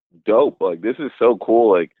is dope. Like, this is so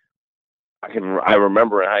cool. Like, I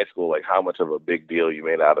remember in high school, like, how much of a big deal you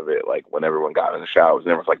made out of it. Like, when everyone got in the showers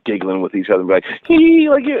and everyone's like giggling with each other, and be like, hee,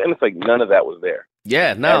 like, and it's like none of that was there.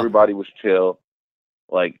 Yeah, no. Everybody was chill.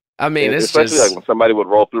 Like, I mean, it's especially just like when somebody would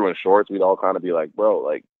roll through in shorts, we'd all kind of be like, bro,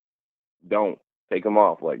 like, don't take them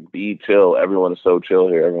off. Like, be chill. Everyone is so chill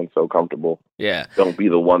here. Everyone's so comfortable. Yeah. Don't be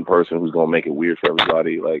the one person who's gonna make it weird for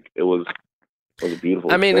everybody. Like, it was a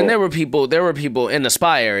beautiful. I mean, experience. and there were people in the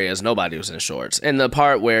spa areas. Nobody was in shorts. In the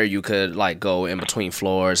part where you could like go in between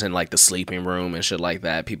floors and like the sleeping room and shit like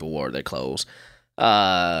that, people wore their clothes.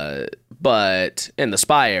 But in the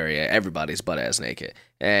spa area, everybody's butt ass naked.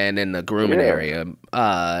 And in the grooming area,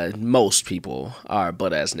 most people are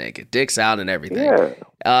butt ass naked, dicks out and everything. Yeah.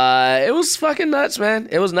 It was fucking nuts, man.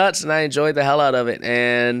 It was nuts, and I enjoyed the hell out of it.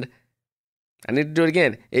 And I need to do it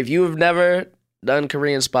again. If you have never done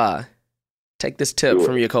Korean spa, take this tip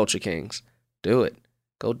from your culture kings. Do it.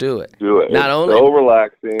 Go do it. Do it. Not it's only so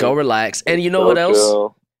relaxing. Go relax. And you know so what else?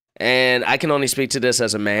 Chill. And I can only speak to this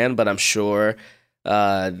as a man, but I'm sure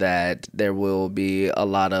that there will be a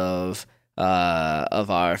lot of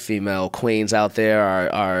our female queens out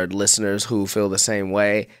there, our listeners who feel the same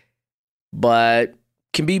way, but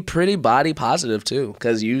can be pretty body positive too,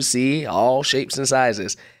 because you see all shapes and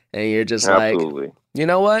sizes, and you're just Absolutely. like, you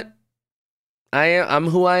know what? I'm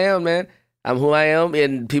who I am, man. I'm who I am,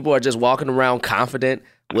 and people are just walking around confident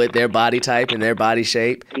with their body type and their body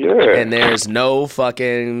shape, and there's no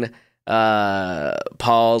fucking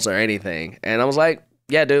pause or anything. And I was like,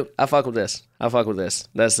 yeah, dude, I fuck with this.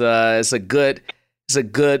 That's it's a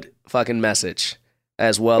good fucking message,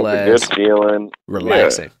 as well as good feeling,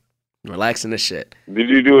 relaxing as shit. Did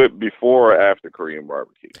you do it before or after Korean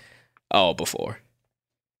barbecue? Oh, before.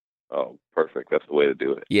 Oh, perfect. That's the way to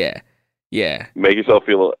do it. Yeah. Make yourself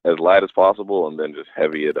feel as light as possible, and then just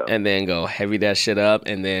heavy it up. And then go heavy that shit up,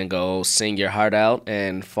 and then go sing your heart out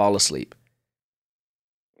and fall asleep.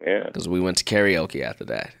 Yeah. Because we went to karaoke after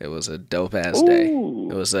that. It was a dope-ass day.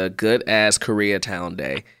 It was a good-ass Koreatown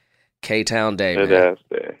day. K-Town day, man. Good-ass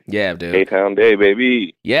day. Yeah, dude. K-Town day,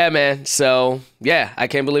 baby. Yeah, man. So, yeah, I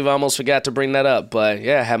can't believe I almost forgot to bring that up. But,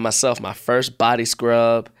 yeah, I had myself my first body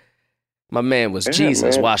scrub. My man was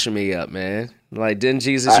Jesus washing me up, man. Like, didn't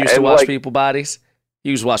Jesus used to wash people's bodies?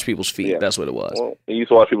 He used to wash people's feet. Yeah. That's what it was. Well, he used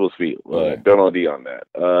to wash people's feet. Don't OD on that.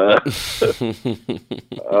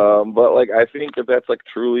 But, like, I think that's, like,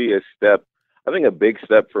 truly a step. I think a big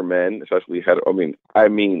step for men, especially I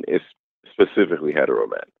mean, it's specifically hetero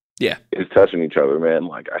men. Yeah. Is touching each other, man.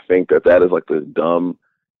 Like, I think that is, like, the dumb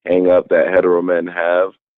hang-up that hetero men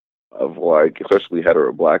have of, like, especially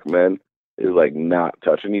hetero black men, is like not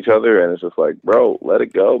touching each other, and it's just like, bro, let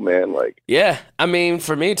it go, man. Like, yeah, I mean,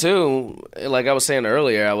 for me too, like I was saying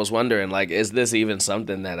earlier, I was wondering, like, is this even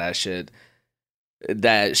something that should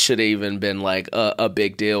even been like a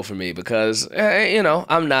big deal for me? Because you know,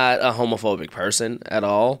 I'm not a homophobic person at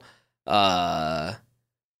all. I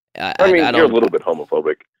mean, you're a little bit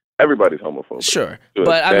homophobic. Everybody's homophobic, sure,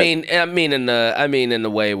 but I mean in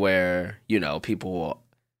the way where, you know, people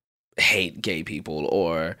hate gay people,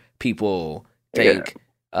 or people think,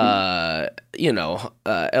 you know,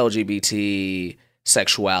 LGBT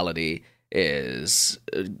sexuality is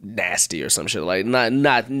nasty or some shit. Like,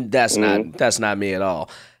 that's not me at all.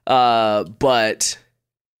 But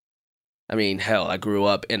I mean, hell, I grew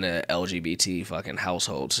up in a LGBT fucking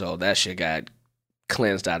household, so that shit got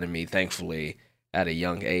cleansed out of me, thankfully, at a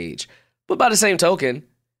young age. But by the same token,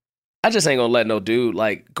 I just ain't gonna let no dude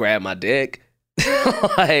like grab my dick.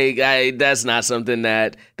 Like, that's not something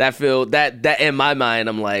that in my mind,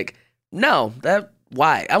 I'm like, no,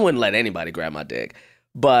 why? I wouldn't let anybody grab my dick.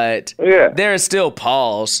 But there is still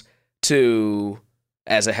pause to,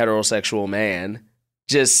 as a heterosexual man,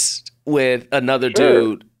 just with another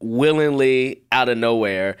dude willingly out of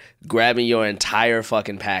nowhere grabbing your entire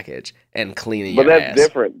fucking package and cleaning your ass. But that's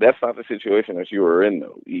different. That's not the situation that you were in,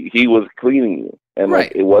 though. He was cleaning you. And,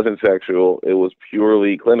 like, it wasn't sexual. It was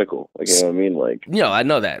purely clinical. Like, you know what I mean? Like, I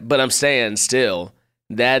know that. But I'm saying still,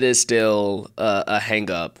 that is still a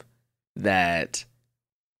hang-up that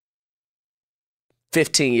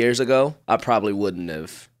 15 years ago, I probably wouldn't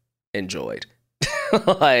have enjoyed.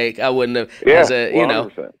 Like, I wouldn't have, you know.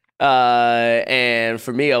 And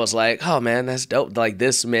for me, I was like, oh, man, that's dope. Like,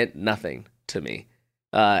 this meant nothing to me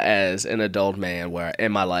as an adult man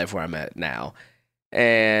in my life where I'm at now.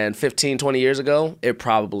 And 15, 20 years ago, it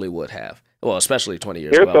probably would have. Well, especially 20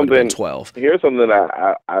 years ago, I would have been 12. Here's something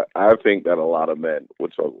I think that a lot of men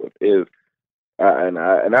would struggle with is, and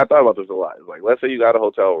I thought about this a lot. It's like, let's say you got a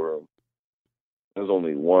hotel room. There's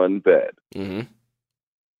only one bed. Mm-hmm.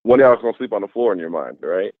 One of y'all is going to sleep on the floor in your mind,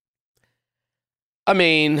 right? I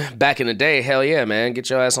mean, back in the day, hell yeah, man, get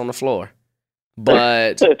your ass on the floor.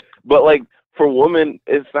 But but like for women,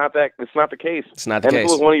 it's not the case. It's not the case. And if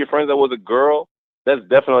it was one of your friends that was a girl, that's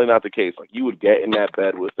definitely not the case. Like you would get in that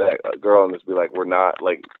bed with that girl and just be like, we're not,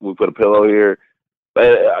 like, we put a pillow here.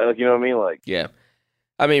 But you know what I mean? Like, yeah.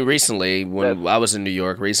 I mean, recently when I was in New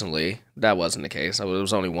York that wasn't the case. There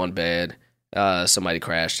was only one bed. Somebody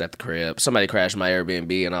crashed at the crib. Somebody crashed my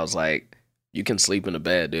Airbnb, and I was like, you can sleep in the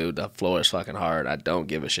bed, dude. The floor is fucking hard. I don't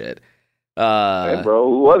give a shit. Hey, bro,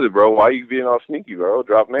 who was it, bro? Why are you being all sneaky, bro?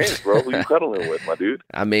 Drop names, bro. Who you cuddling with, my dude?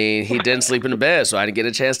 I mean, he didn't sleep in the bed, so I didn't get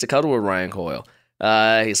a chance to cuddle with Ryan Coyle.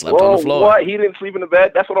 He slept on the floor. What? He didn't sleep in the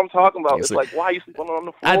bed? That's what I'm talking about. It's like, why are you sleeping on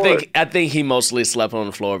the floor? I think he mostly slept on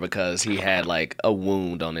the floor because he had like a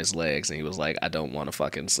wound on his legs, and he was like, I don't want to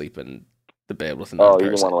fucking sleep in the bed with another person.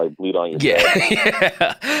 You didn't want to like bleed on your bed.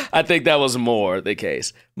 Yeah. I think that was more the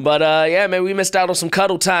case. But yeah, man, we missed out on some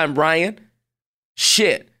cuddle time, Brian.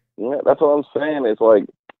 Shit. Yeah, that's what I'm saying. It's like,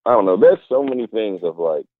 I don't know. There's so many things of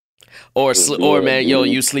like, or man,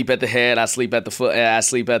 you sleep at the head, I sleep at the foot, and I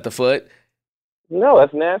sleep at the foot. No,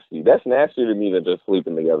 that's nasty. That's nasty to me than just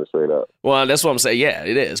sleeping together straight up. Well, that's what I'm saying. Yeah,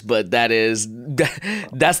 it is. But that's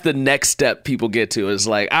the next step people get to. Is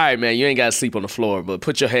like, all right, man, you ain't got to sleep on the floor, but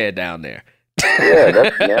put your head down there. Yeah,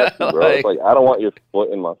 that's nasty, bro. It's like, I don't want your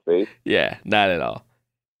foot in my face. Yeah, not at all.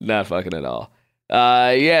 Not fucking at all.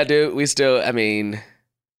 Yeah, dude, we still, I mean,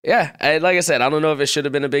 yeah, like I said, I don't know if it should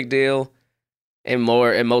have been a big deal. In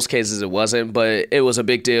most cases, it wasn't, but it was a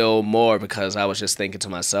big deal more because I was just thinking to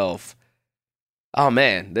myself, oh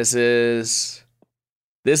man, this is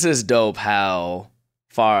dope how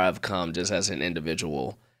far I've come just as an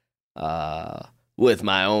individual, with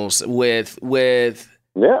my own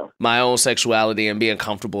my own sexuality and being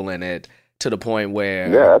comfortable in it to the point where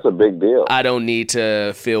that's a big deal. I don't need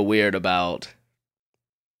to feel weird about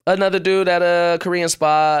another dude at a Korean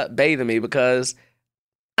spa bathing me because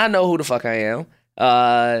I know who the fuck I am.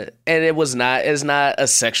 And it's not a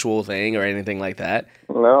sexual thing or anything like that.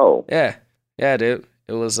 No. Yeah, dude.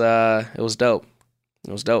 It was dope.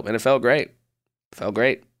 It was dope. And it felt great. It felt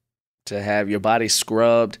great to have your body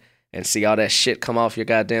scrubbed and see all that shit come off your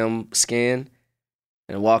goddamn skin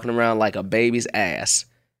and walking around like a baby's ass.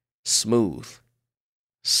 Smooth.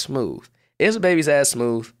 Is a baby's ass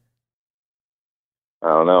smooth? I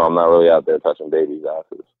don't know. I'm not really out there touching babies'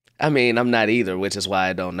 asses. I mean, I'm not either, which is why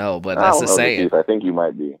I don't know, but that's the saying. I think you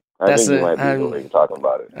might be. I think you might be the way you're talking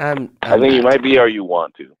about it. I think you might be, or you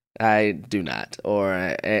want to. I do not,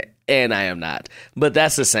 and I am not. But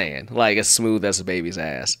that's the saying, like as smooth as a baby's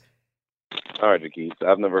ass. All right, Jaquise,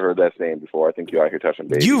 I've never heard that saying before. I think you're out here touching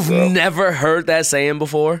babies. You've never heard that saying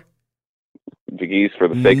before? Jaquise, for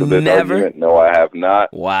the sake of this argument, no, I have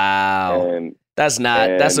not. Wow. And that's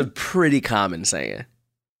a pretty common saying.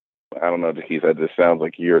 I don't know, Jaquise, that just sounds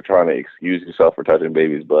like you're trying to excuse yourself for touching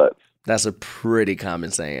babies' butts. That's a pretty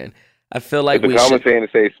common saying. I feel like we should... saying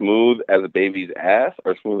to say smooth as a baby's ass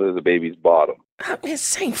or smooth as a baby's bottom? I mean, it's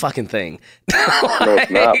the same fucking thing. No,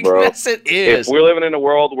 it's not, bro. Yes, it is. If we're living in a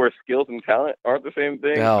world where skills and talent aren't the same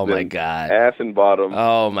thing, oh my god, ass and bottom.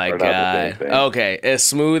 Oh my god. Okay, as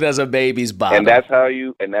smooth as a baby's bottom. And that's how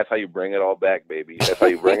you bring it all back, baby. That's how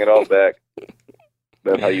you bring it all back.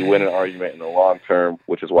 That's how you win an argument in the long term,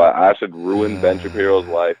 which is why I should ruin Ben Shapiro's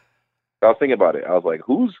life. I was thinking about it. I was like,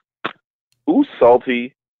 who's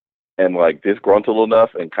salty and like disgruntled enough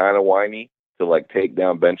and kind of whiny to like take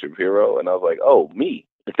down Ben Shapiro? And I was like, oh, me.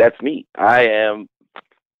 That's me. I am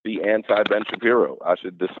the anti-Ben Shapiro. I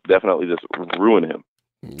should definitely just ruin him.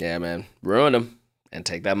 Yeah, man. Ruin him and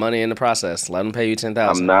take that money in the process. Let him pay you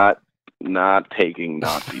 $10,000. I'm not taking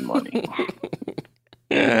Nazi money.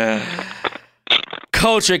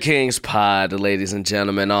 Culture Kings Pod, ladies and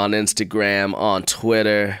gentlemen, on Instagram, on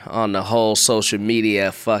Twitter, on the whole social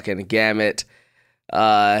media fucking gamut.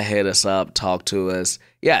 Hit us up, talk to us.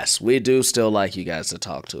 Yes, we do still like you guys to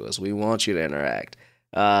talk to us. We want you to interact.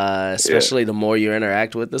 Especially the more you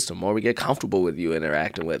interact with us, the more we get comfortable with you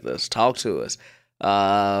interacting with us. Talk to us.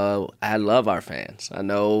 I love our fans. I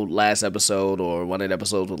know last episode or one of the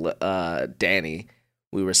episodes with Danny,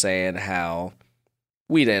 we were saying how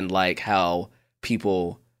we didn't like how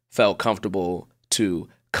people felt comfortable to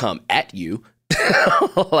come at you.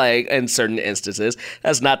 Like in certain instances.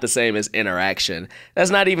 That's not the same as interaction. That's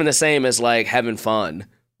not even the same as like having fun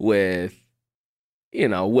with,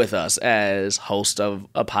 with us as host of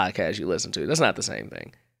a podcast you listen to. That's not the same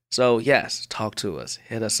thing. So yes, talk to us.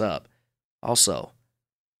 Hit us up. Also,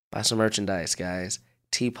 buy some merchandise, guys.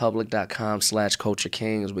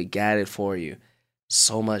 tpublic.com/culturekings. We got it for you.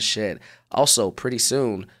 So much shit. Also, pretty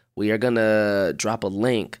soon, we are going to drop a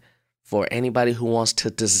link for anybody who wants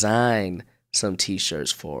to design some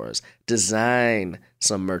t-shirts for us, design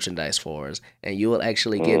some merchandise for us, and you will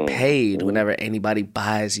actually get paid whenever anybody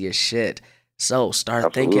buys your shit. So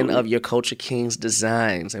start thinking of your Culture Kings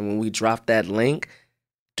designs, and when we drop that link,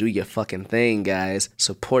 do your fucking thing, guys.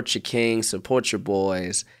 Support your kings, support your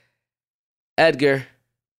boys. Edgar,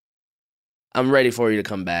 I'm ready for you to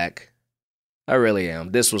come back. I really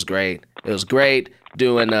am. This was great. It was great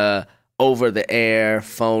doing a over-the-air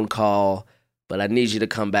phone call, but I need you to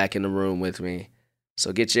come back in the room with me.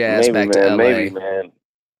 So get your ass back to LA. Maybe, man.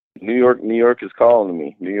 New York is calling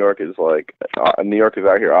me. New York is out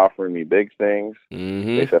here offering me big things.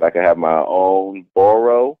 Mm-hmm. They said I could have my own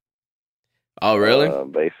borough. Oh, really?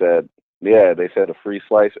 They said a free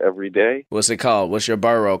slice every day. What's it called? What's your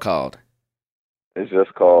borough called? It's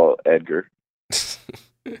just called Edgar.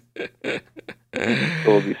 There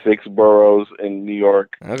will be 6 boroughs in New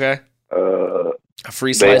York. Okay. A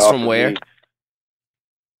free slice from where?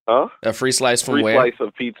 Huh? A free slice from where? Free slice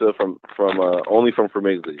of pizza from only from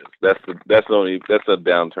Famiglia. That's a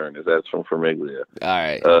downturn. That's from Famiglia. All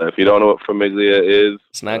right. If you don't know what Famiglia is,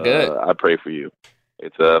 it's not good. I pray for you.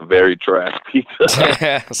 It's a very trash pizza.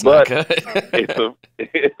 It's not good.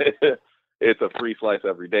 It's a free slice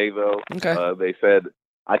every day though. Okay. They said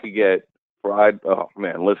I could get fried. Oh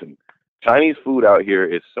man, listen. Chinese food out here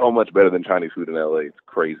is so much better than Chinese food in LA. It's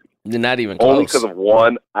crazy. You're not even close. Only because of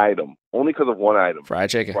one item.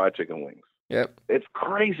 Fried chicken. Fried chicken wings. Yep. It's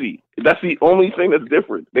crazy. That's the only thing that's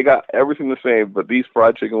different. They got everything the same, but these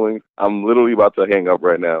fried chicken wings, I'm literally about to hang up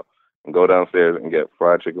right now and go downstairs and get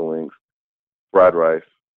fried chicken wings, fried rice,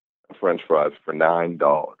 and French fries for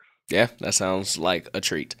 $9. Yeah, that sounds like a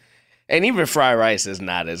treat. And even fried rice is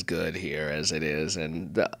not as good here as it is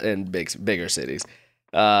in bigger cities.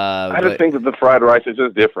 I just think that the fried rice is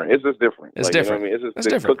just different. It's just different. It's different. You know what I mean? It's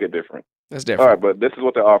they different. cook it different. It's different. All right, but this is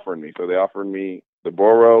what they're offering me. So they offered me the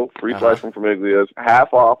borough, free slice from Famiglia's,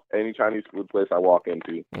 half off any Chinese food place I walk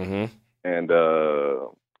into, mm-hmm. and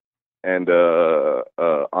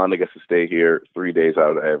Anna gets to stay here 3 days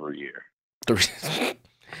out of every year.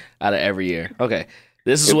 Out of every year. Okay.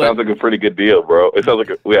 This is sounds like a pretty good deal, bro. It sounds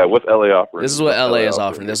like what's LA offering? This is what LA is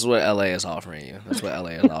offering. This is what LA is offering you. That's what LA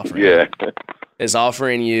is offering. Yeah. It's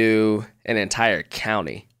offering you an entire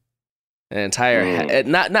county. An entire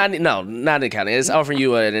not a county. It's offering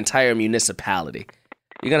you an entire municipality.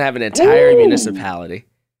 You're gonna have an entire municipality.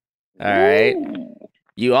 All right.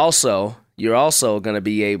 You're also gonna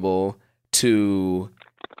be able to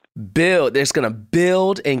build. It's gonna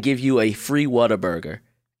build and give you a free Whataburger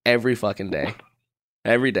every fucking day.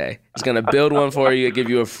 Every day. It's going to build one for you and give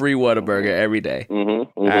you a free Whataburger every day. All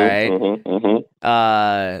right?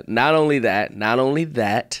 Not only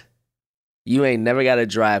that, you ain't never got to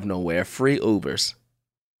drive nowhere. Free Ubers.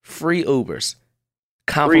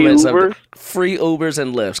 Compliments free Ubers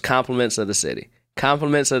and Lyfts. Compliments of the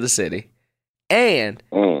city. And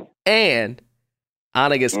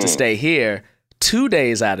Anna gets to stay here 2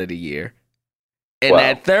 days out of the year. And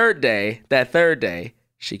that third day,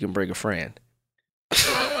 she can bring a friend.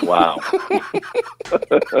 Wow.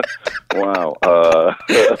 Wow. I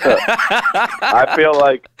feel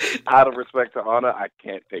like, out of respect to Anna, I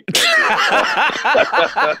can't take that.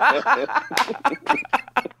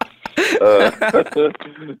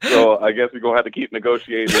 So I guess we're going to have to keep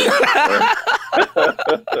negotiating.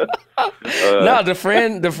 No, the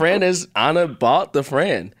friend is, Anna bought the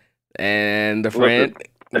friend. And the friend...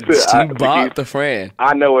 the friend.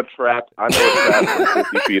 I know a trap from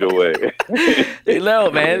 50 feet away. No,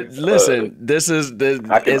 man. Listen, it's a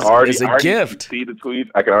gift. See the tweets.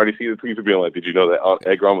 I can already see the tweets of being like, "Did you know that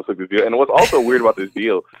Edgar almost took this deal?" And what's also weird about this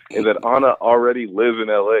deal is that Anna already lives in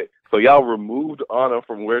LA. So y'all removed Anna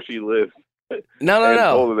from where she lives No.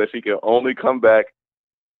 told her that she can only come back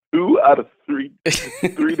 2 out of 3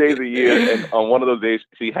 days a year, and on one of those days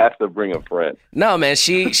she has to bring a friend. No, man,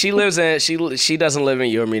 she lives in she doesn't live in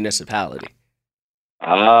your municipality.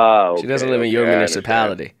 Okay, She doesn't live in your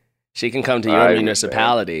municipality. She can come to your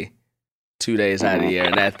municipality 2 days out of the year,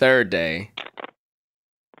 and that third day,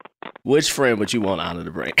 which friend would you want Anna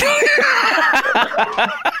to bring?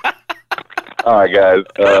 All right, guys,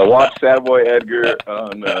 watch Sad Boy Edgar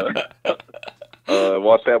on.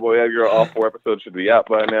 Watch Sad Boy Edgar. All 4 episodes should be out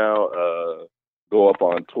by now. Go up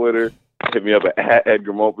on Twitter. Hit me up at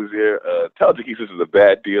Edgar Mopazier. Tell Jaquise this is a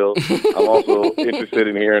bad deal. I'm also interested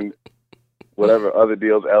in hearing whatever other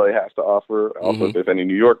deals LA has to offer. Also, if there's any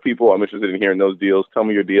New York people, I'm interested in hearing those deals. Tell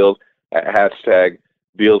me your deals at hashtag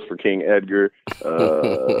Deals for King Edgar.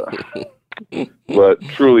 But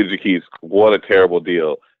truly, Jaquise, what a terrible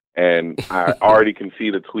deal. And I already can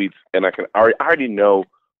see the tweets, and I already know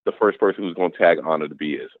the first person who's going to tag Anna to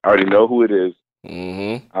be is. I already know who it is.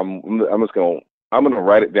 I'm gonna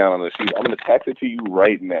write it down on the sheet. I'm gonna text it to you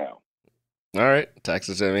right now. All right, text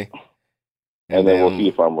it to me, and then we'll see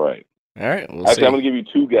if I'm right. All right, we'll Actually, see. I'm gonna give you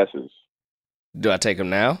 2 guesses. Do I take them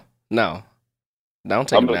now? No, don't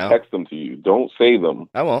take them now. I'm gonna text them to you. Don't say them.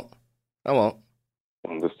 I won't.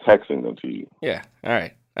 I'm just texting them to you. Yeah. All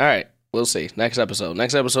right. We'll see. Next episode,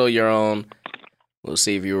 you're on. We'll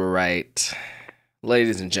see if you were right.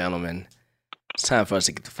 Ladies and gentlemen, it's time for us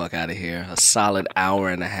to get the fuck out of here. A solid hour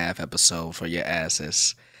and a half episode for your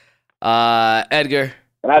asses. Edgar.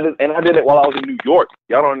 And I did it while I was in New York.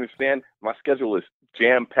 Y'all don't understand. My schedule is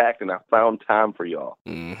jam-packed, and I found time for y'all.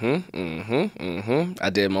 I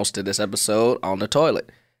did most of this episode on the toilet.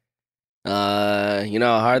 You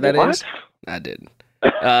know how hard that is? I didn't.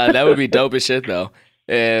 That would be dope as shit, though.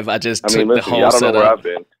 If I just took the whole y'all don't setup. know where I've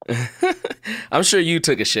been. I'm sure you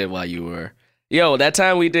took a shit while you were. Yo, that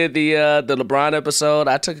time we did the LeBron episode,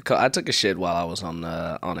 I took a shit while I was on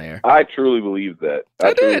air. I truly believe that.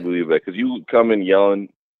 I truly believe that because you come in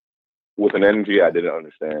yelling with an energy I didn't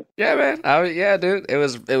understand. Yeah, man. Dude.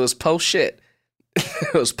 It was post shit.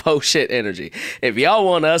 It was post shit energy. If y'all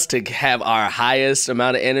want us to have our highest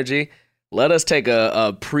amount of energy, let us take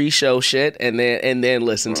a pre-show shit and then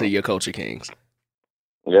listen to your Culture Kings.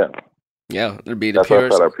 Yeah. Yeah, it'd be the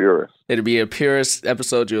purest. That's our purest. It'd be a purest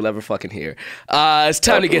episode you'll ever fucking hear. It's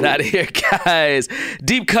time to get out of here, guys.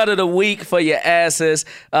 Deep cut of the week for your asses.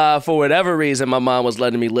 For whatever reason, my mom was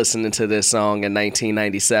letting me listen to this song in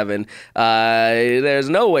 1997. There's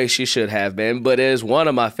no way she should have been, but it is one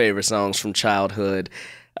of my favorite songs from childhood.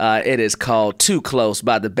 It is called Too Close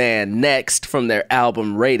by the band Next from their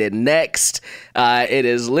album Rated Next. It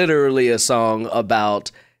is literally a song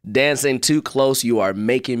about dancing too close, you are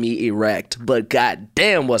making me erect. But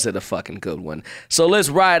goddamn, was it a fucking good one. So let's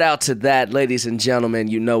ride out to that, ladies and gentlemen.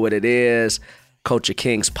 You know what it is. Culture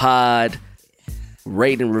Kings Pod.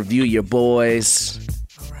 Rate and review your boys.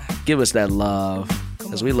 Give us that love,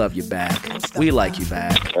 because we love you back. We like you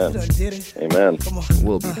back. Amen.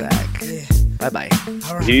 We'll be back. Bye-bye.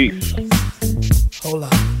 Peace. Hold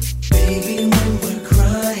up. Baby, when we're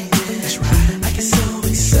crying, that's right. I get so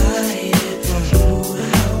excited.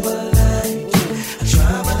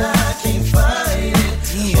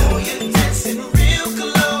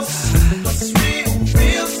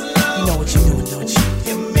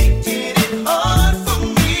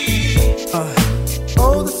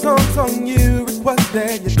 On you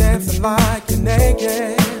requested, you're dancing like you're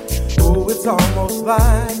naked. Oh, it's almost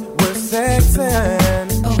like we're sexing.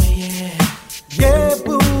 Oh yeah. Yeah,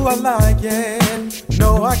 boo, I like it.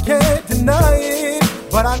 No, I can't deny it,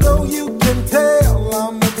 but I know you can tell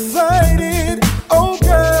I'm excited. Oh,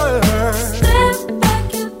 girl. Step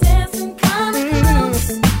back, you're dancing kinda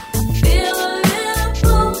close. I feel a little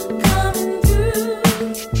pull coming through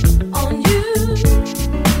on you.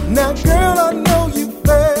 Now, girl, I know you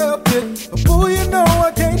felt it, but boy, you know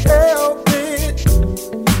I can't help it.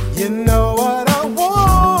 You know what I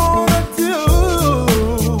wanna do.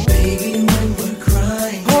 Baby, when we're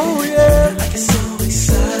crying, oh yeah, I get so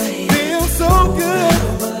excited. Feel so good,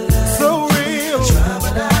 so real.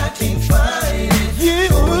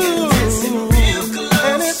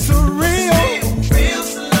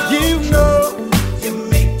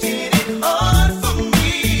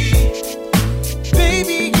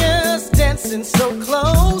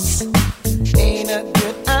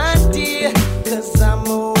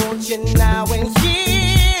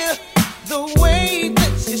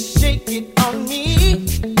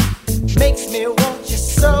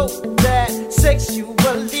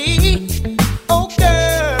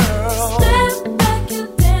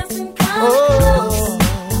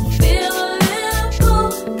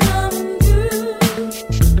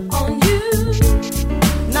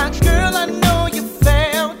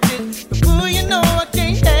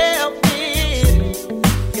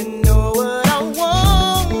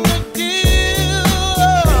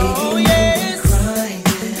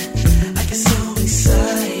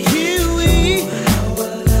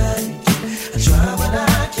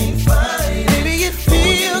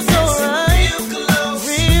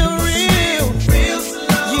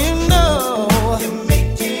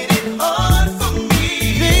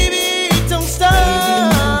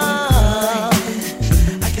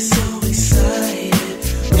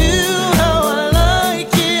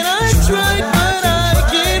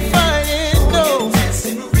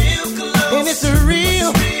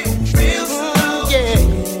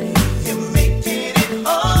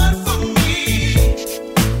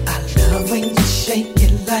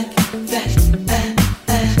 it like that.